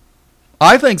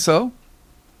 I think so.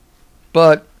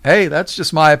 But, hey, that's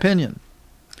just my opinion.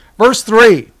 Verse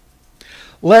 3.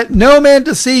 Let no man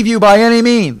deceive you by any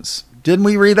means. Didn't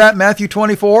we read that in Matthew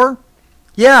 24?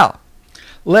 Yeah.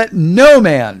 Let no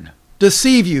man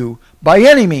deceive you by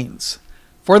any means.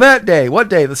 For that day, what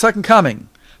day? The second coming.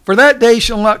 For that day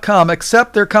shall not come,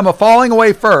 except there come a falling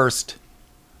away first,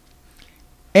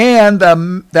 and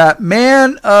that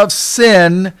man of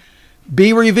sin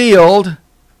be revealed,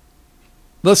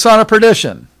 the son of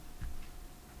perdition.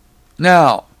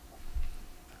 Now,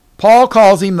 Paul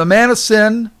calls him the man of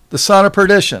sin, the son of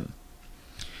perdition.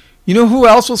 You know who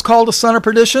else was called a son of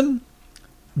perdition?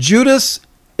 Judas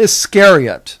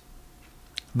Iscariot,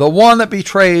 the one that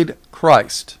betrayed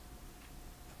Christ.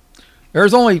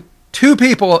 There's only two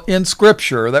people in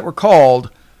Scripture that were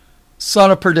called son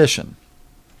of perdition.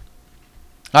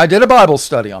 I did a Bible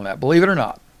study on that, believe it or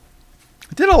not.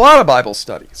 I did a lot of Bible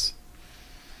studies.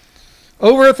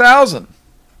 Over 1,000.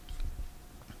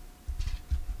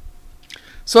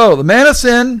 So, the man of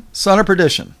sin, son of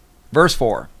perdition. Verse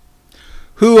 4.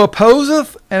 Who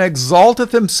opposeth and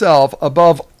exalteth himself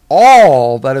above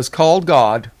all that is called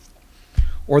God,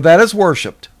 or that is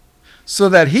worshipped, so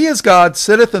that he is God,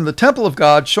 sitteth in the temple of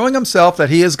God, showing himself that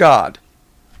he is God.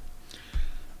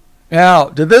 Now,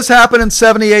 did this happen in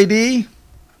 70 AD?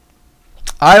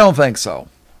 I don't think so.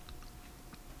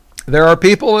 There are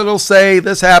people that will say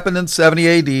this happened in 70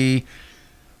 AD.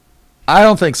 I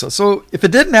don't think so. So if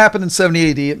it didn't happen in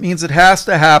 70 AD, it means it has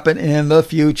to happen in the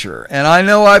future. And I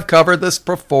know I've covered this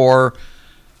before,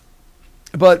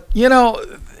 but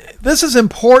this is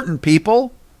important,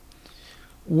 people.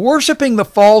 Worshipping the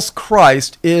false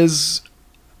Christ is,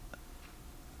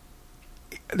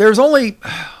 there's only,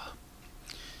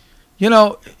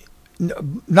 not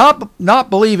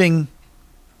believing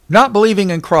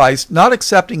in Christ, not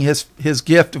accepting his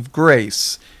gift of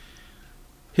grace,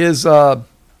 his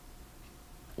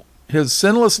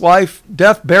sinless life,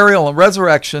 death, burial, and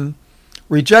resurrection,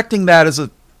 rejecting that as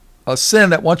a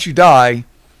sin that once you die,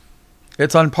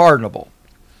 it's unpardonable.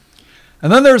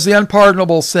 And then there's the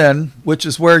unpardonable sin, which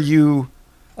is where you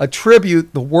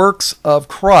attribute the works of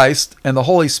Christ and the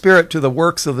Holy Spirit to the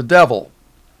works of the devil.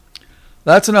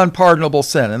 That's an unpardonable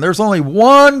sin. And there's only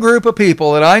one group of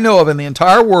people that I know of in the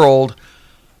entire world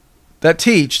that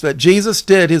teach that Jesus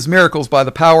did his miracles by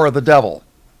the power of the devil.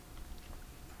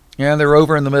 And they're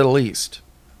over in the Middle East.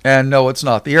 And no, it's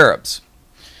not the Arabs.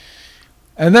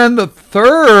 And then the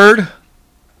third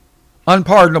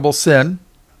unpardonable sin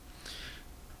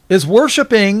is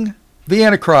worshiping the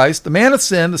Antichrist, the man of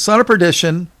sin, the son of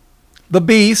perdition, the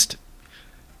beast,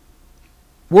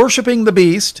 worshiping the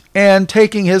beast and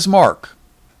taking his mark.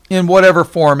 in whatever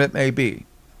form it may be.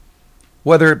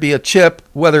 Whether it be a chip,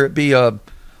 whether it be a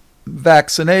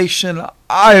vaccination,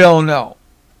 I don't know.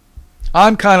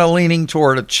 I'm kind of leaning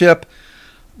toward a chip.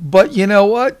 But you know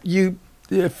what?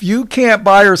 If you can't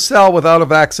buy or sell without a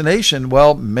vaccination,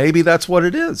 well, maybe that's what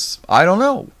it is. I don't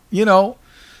know.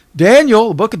 Daniel,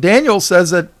 the book of Daniel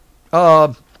says that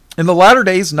in the latter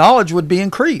days, knowledge would be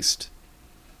increased.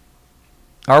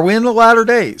 Are we in the latter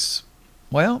days?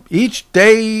 Well, each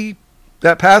day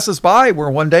that passes by, we're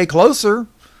one day closer,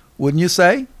 wouldn't you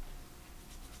say?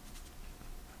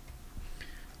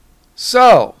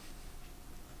 So,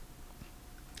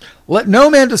 let no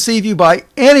man deceive you by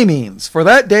any means, for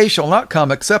that day shall not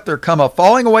come except there come a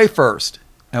falling away first.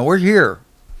 And we're here.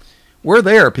 We're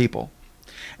there, people.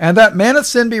 And that man of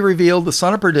sin be revealed, the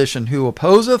son of perdition, who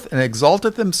opposeth and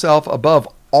exalteth himself above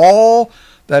all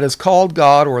that is called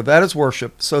God or that is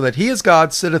worshipped, so that he is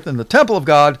God, sitteth in the temple of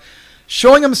God,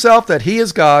 showing himself that he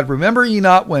is God. Remember ye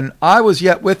not when I was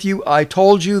yet with you, I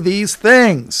told you these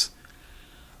things.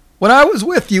 When I was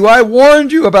with you, I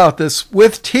warned you about this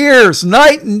with tears,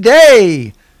 night and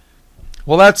day.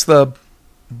 Well, that's the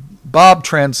Bob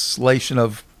translation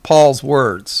of Paul's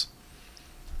words.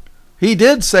 He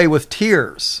did say with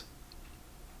tears.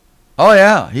 Oh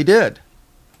yeah, he did.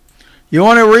 You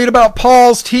want to read about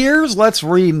Paul's tears? Let's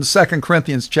read in 2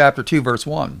 Corinthians chapter 2, verse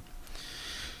 1.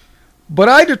 But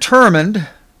I determined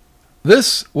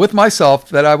this with myself,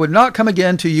 that I would not come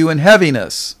again to you in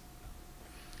heaviness.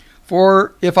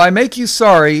 For if I make you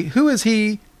sorry, who is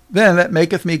he then that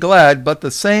maketh me glad, but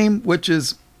the same which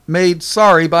is made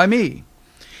sorry by me?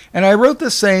 And I wrote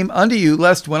the same unto you,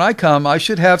 lest when I come I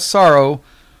should have sorrow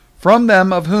from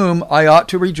them of whom I ought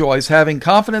to rejoice, having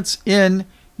confidence in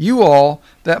you all,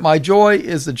 that my joy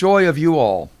is the joy of you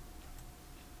all.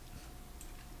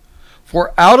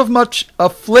 For out of much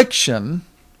affliction,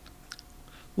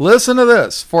 listen to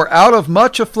this, for out of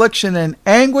much affliction and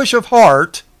anguish of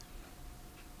heart,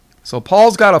 so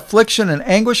Paul's got affliction and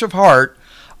anguish of heart,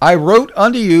 I wrote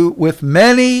unto you with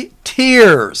many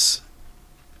tears.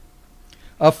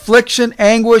 Affliction,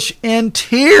 anguish, and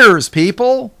tears,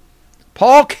 people.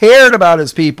 Paul cared about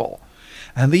his people.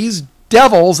 And these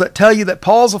devils that tell you that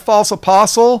Paul's a false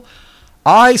apostle,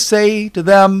 I say to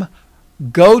them,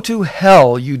 go to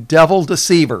hell, you devil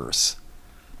deceivers.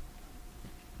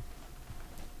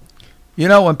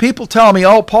 When people tell me,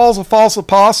 oh, Paul's a false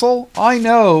apostle, I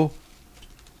know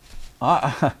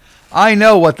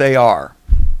what they are.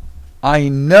 I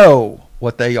know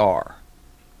what they are.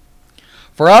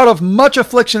 For out of much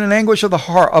affliction and anguish of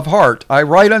heart, I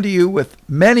write unto you with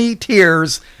many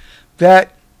tears,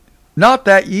 that not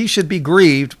that ye should be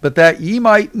grieved, but that ye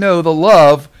might know the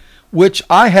love which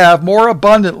I have more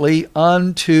abundantly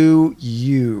unto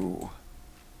you.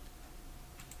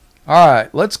 All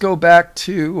right, let's go back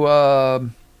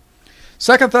to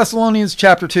 2 Thessalonians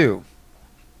chapter 2.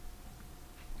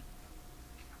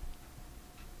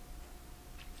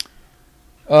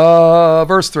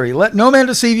 Verse 3, let no man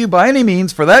deceive you by any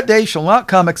means, for that day shall not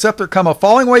come except there come a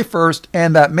falling away first,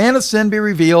 and that man of sin be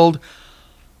revealed,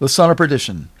 the son of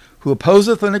perdition, who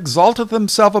opposeth and exalteth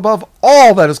himself above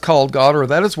all that is called God or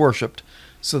that is worshipped,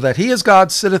 so that he is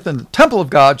God, sitteth in the temple of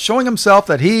God, showing himself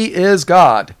that he is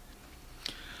God.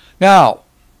 Now,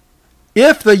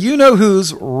 if the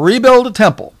you-know-whos rebuild a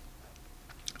temple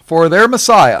for their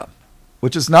Messiah,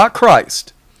 which is not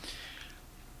Christ,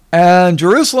 and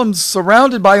Jerusalem's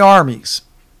surrounded by armies,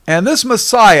 and this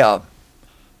Messiah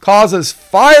causes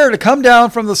fire to come down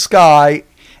from the sky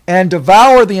and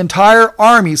devour the entire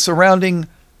army surrounding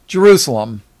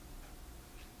Jerusalem,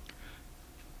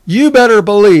 you better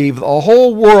believe the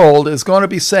whole world is going to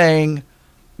be saying,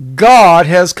 God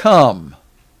has come.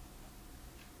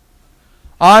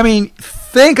 I mean,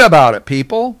 think about it,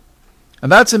 people. And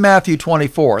that's in Matthew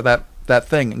 24, that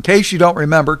thing, in case you don't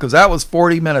remember, because that was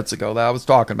 40 minutes ago that I was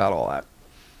talking about all that.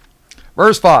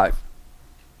 Verse 5.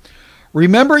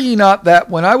 Remember ye not that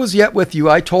when I was yet with you,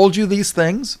 I told you these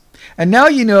things? And now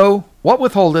ye know what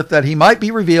withholdeth, that he might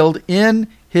be revealed in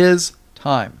his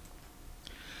time.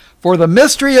 For the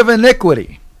mystery of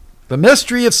iniquity, the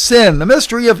mystery of sin, the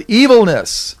mystery of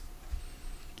evilness,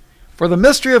 for the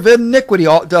mystery of iniquity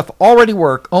doth already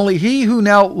work, only he who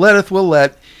now letteth will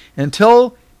let,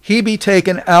 until he be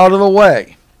taken out of the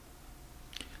way.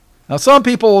 Now some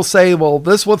people will say, well,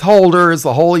 this withholder is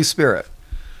the Holy Spirit.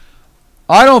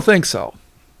 I don't think so.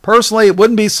 Personally, it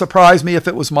wouldn't surprise me if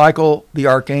it was Michael the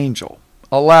archangel,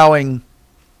 allowing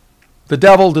the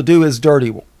devil to do his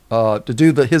dirty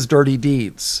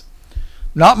deeds.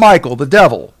 Not Michael, the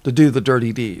devil, to do the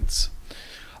dirty deeds.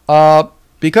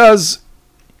 Because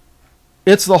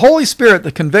it's the Holy Spirit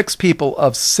that convicts people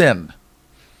of sin.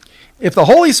 if the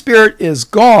Holy Spirit is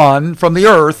gone from the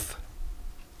earth,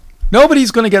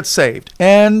 nobody's going to get saved.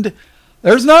 And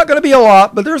there's not going to be a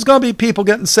lot, but there's going to be people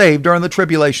getting saved during the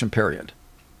tribulation period.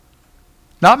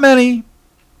 Not many,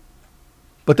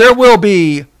 but there will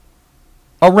be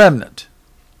a remnant.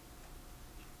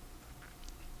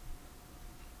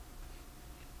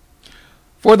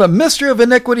 For the mystery of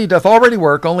iniquity doth already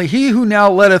work, only he who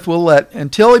now letteth will let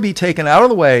until he be taken out of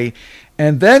the way,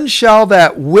 and then shall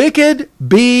that wicked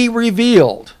be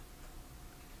revealed.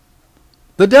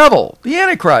 The devil, the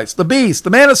Antichrist, the beast, the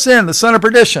man of sin, the son of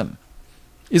perdition.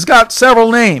 He's got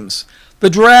several names. The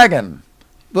dragon,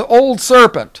 the old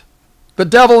serpent, the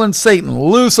devil and Satan,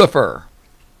 Lucifer.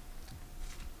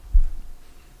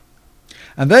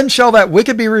 And then shall that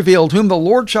wicked be revealed, whom the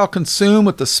Lord shall consume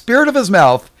with the spirit of his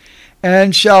mouth,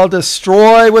 and shall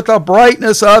destroy with the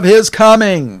brightness of his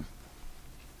coming.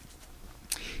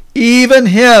 Even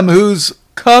him whose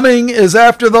coming is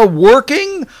after the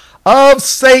working of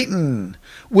Satan,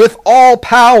 with all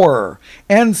power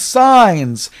and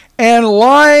signs and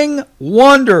lying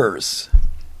wonders.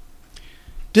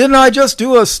 Didn't I just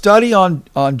do a study on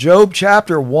Job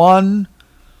chapter 1,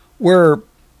 where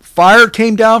fire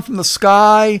came down from the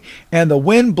sky and the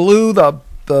wind blew the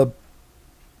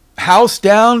house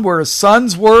down where his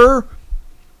sons were?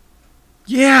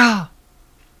 Yeah.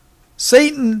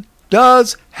 Satan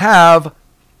does have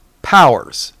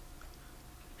powers.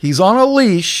 He's on a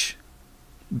leash.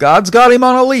 God's got him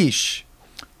on a leash.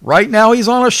 Right now he's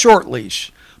on a short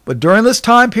leash. But during this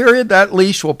time period, that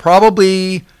leash will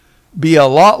probably be a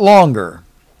lot longer.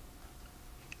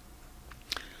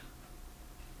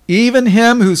 Even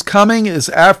him whose coming is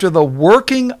after the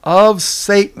working of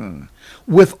Satan,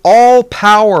 with all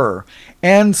power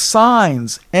and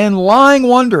signs and lying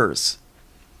wonders.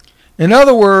 In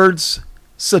other words,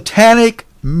 satanic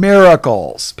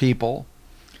miracles, people.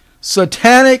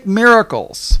 Satanic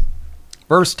miracles.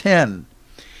 Verse 10.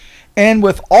 And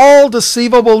with all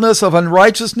deceivableness of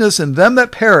unrighteousness in them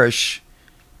that perish,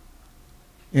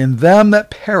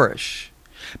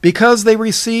 because they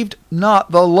received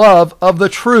not the love of the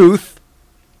truth,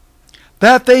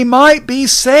 that they might be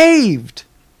saved.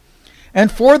 And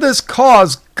for this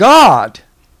cause God,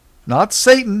 not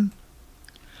Satan,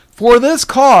 for this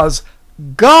cause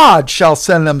God shall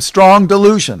send them strong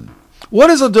delusion. What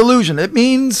is a delusion? It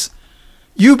means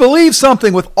you believe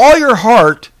something with all your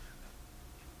heart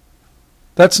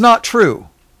that's not true,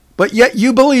 but yet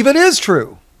you believe it is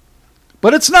true,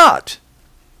 but it's not.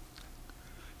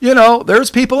 You know, there's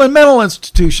people in mental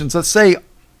institutions that say,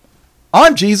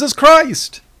 I'm Jesus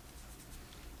Christ.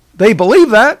 They believe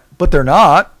that, but they're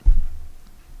not.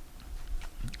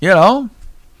 You know,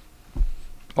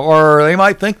 or they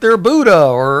might think they're Buddha,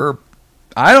 or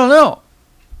I don't know,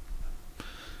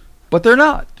 but they're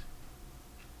not.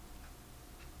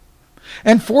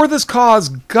 And for this cause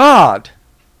God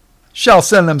shall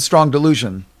send them strong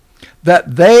delusion,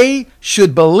 that they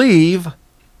should believe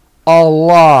a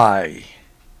lie,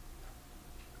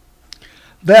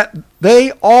 that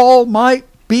they all might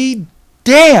be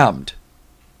damned,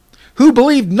 who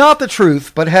believed not the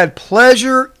truth, but had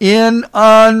pleasure in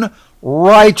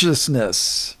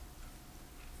unrighteousness.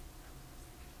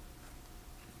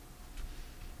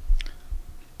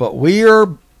 But we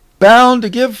are bound to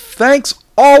give thanks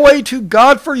always to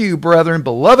God for you, brethren,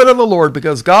 beloved of the Lord,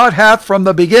 because God hath from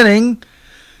the beginning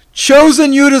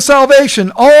chosen you to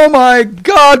salvation. Oh my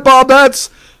God, Bob,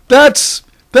 that's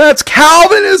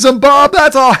Calvinism, Bob.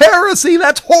 That's a heresy.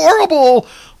 That's horrible.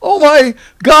 Oh my,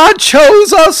 God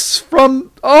chose us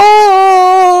from,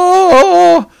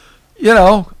 I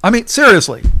mean,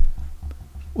 seriously.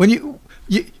 When you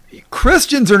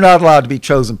Christians are not allowed to be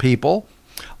chosen people.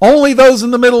 Only those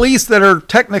in the Middle East that are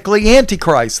technically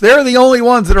Antichrist. They're the only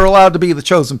ones that are allowed to be the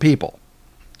chosen people,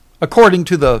 according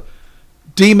to the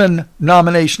demon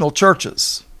nominational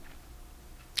churches.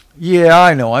 Yeah,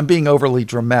 I know, I'm being overly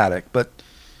dramatic, but,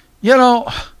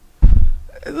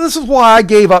 this is why I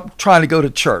gave up trying to go to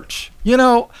church.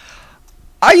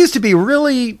 I used to be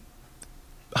really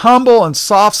humble and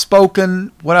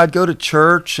soft-spoken when I'd go to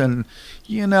church, and,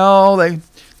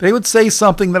 they would say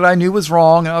something that I knew was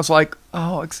wrong, and I was like,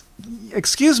 oh,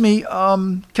 excuse me,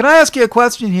 can I ask you a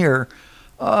question here?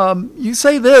 You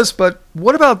say this, but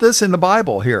what about this in the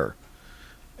Bible here?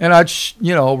 And I'd,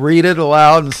 read it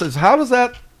aloud and says, how does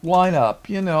that line up?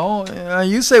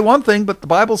 You say one thing, but the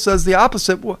Bible says the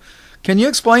opposite. Can you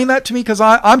explain that to me? Because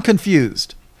I'm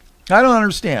confused. I don't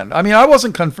understand. I mean, I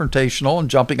wasn't confrontational and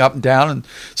jumping up and down and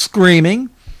screaming.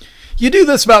 You do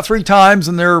this about 3 times,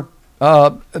 and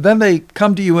then they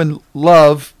come to you in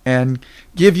love and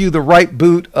give you the right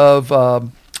boot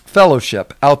of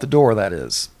fellowship out the door, that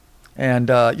is. And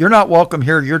you're not welcome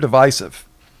here. You're divisive.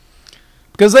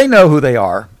 Because they know who they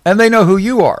are, and they know who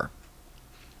you are.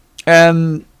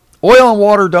 And oil and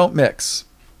water don't mix.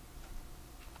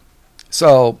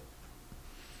 So,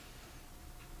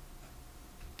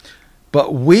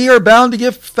 but we are bound to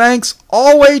give thanks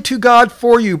always to God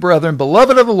for you, brethren,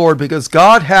 beloved of the Lord, because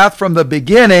God hath from the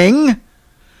beginning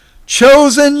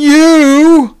chosen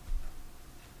you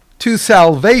to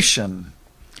salvation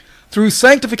through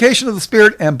sanctification of the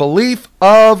Spirit and belief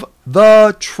of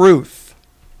the truth.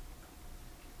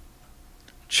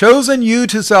 Chosen you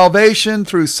to salvation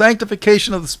through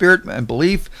sanctification of the Spirit and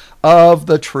belief of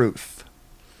the truth.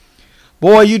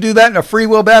 Boy, you do that in a Free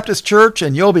Will Baptist church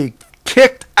and you'll be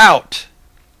kicked out.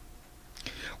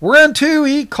 Whereunto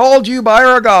he called you by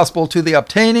our gospel to the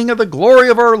obtaining of the glory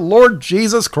of our Lord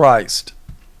Jesus Christ.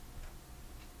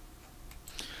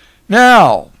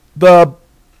 Now, the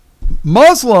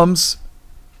Muslims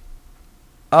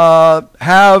they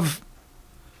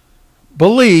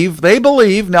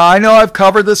believe, now I know I've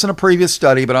covered this in a previous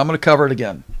study, but I'm going to cover it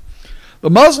again. The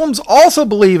Muslims also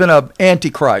believe in an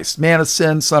antichrist, man of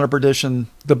sin, son of perdition,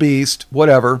 the beast,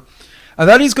 whatever, and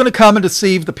that he's going to come and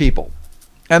deceive the people.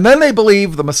 And then they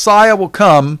believe the Messiah will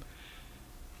come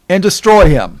and destroy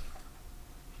him.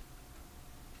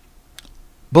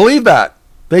 Believe that.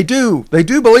 They do. They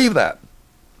do believe that.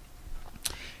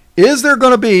 Is there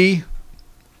going to be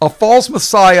a false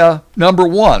Messiah, number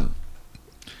one,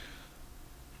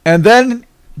 and then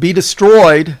be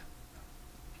destroyed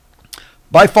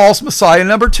by false Messiah,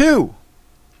 number two?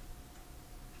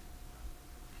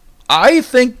 I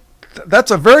think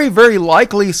that's a very, very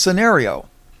likely scenario.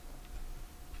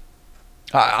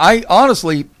 I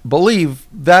honestly believe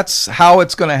that's how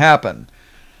it's going to happen.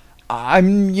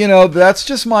 That's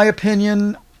just my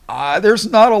opinion. There's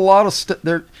not a lot of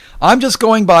there. I'm just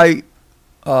going by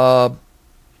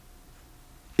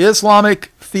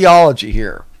Islamic theology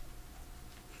here.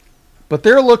 But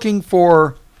they're looking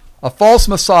for a false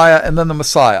Messiah and then the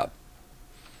Messiah.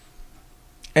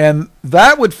 And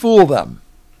that would fool them.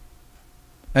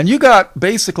 And you got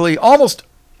basically almost,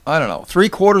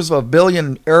 750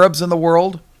 million Arabs in the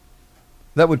world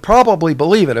that would probably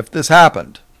believe it if this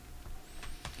happened.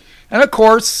 And of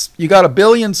course, you got 1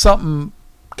 billion something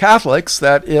Catholics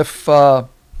that if the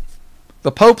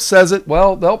Pope says it,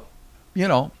 well, they'll,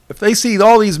 if they see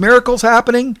all these miracles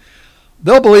happening,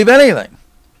 they'll believe anything.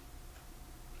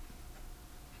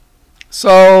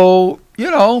 So,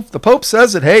 if the Pope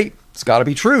says it, hey, it's got to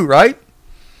be true, right?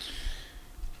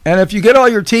 And if you get all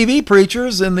your TV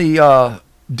preachers in the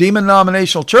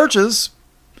demon-denominational churches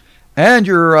and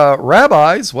your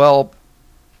rabbis, well,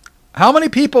 how many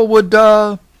people would...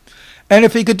 and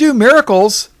if he could do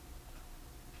miracles,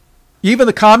 even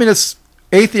the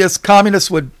atheist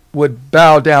communists would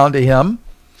bow down to him,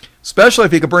 especially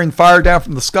if he could bring fire down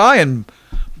from the sky and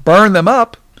burn them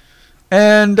up.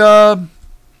 And,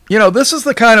 this is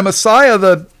the kind of Messiah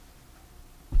the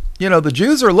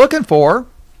Jews are looking for.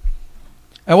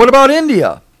 And what about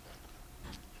India?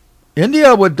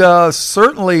 India would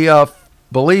certainly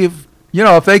believe,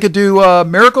 if they could do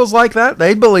miracles like that,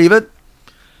 they'd believe it.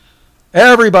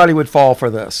 Everybody would fall for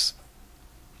this.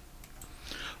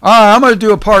 All right, I'm going to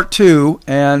do a part 2.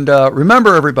 And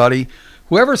remember, everybody,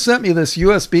 whoever sent me this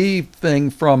USB thing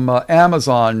from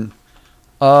Amazon,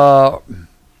 let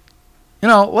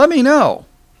me know.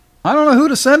 I don't know who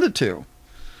to send it to.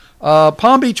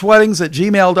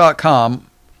 palmbeachweddings@gmail.com,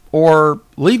 or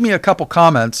leave me a couple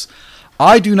comments.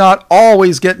 I do not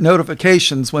always get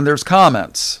notifications when there's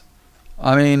comments.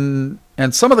 And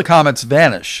some of the comments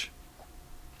vanish.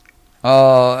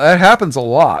 That happens a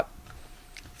lot.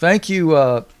 Thank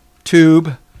you,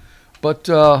 Tube. But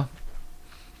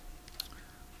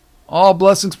all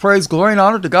blessings, praise, glory, and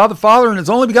honor to God the Father and His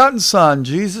only begotten Son,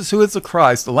 Jesus, who is the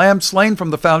Christ, the Lamb slain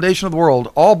from the foundation of the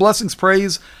world. All blessings,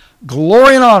 praise,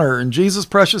 glory, and honor in Jesus'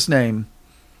 precious name.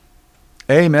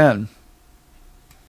 Amen.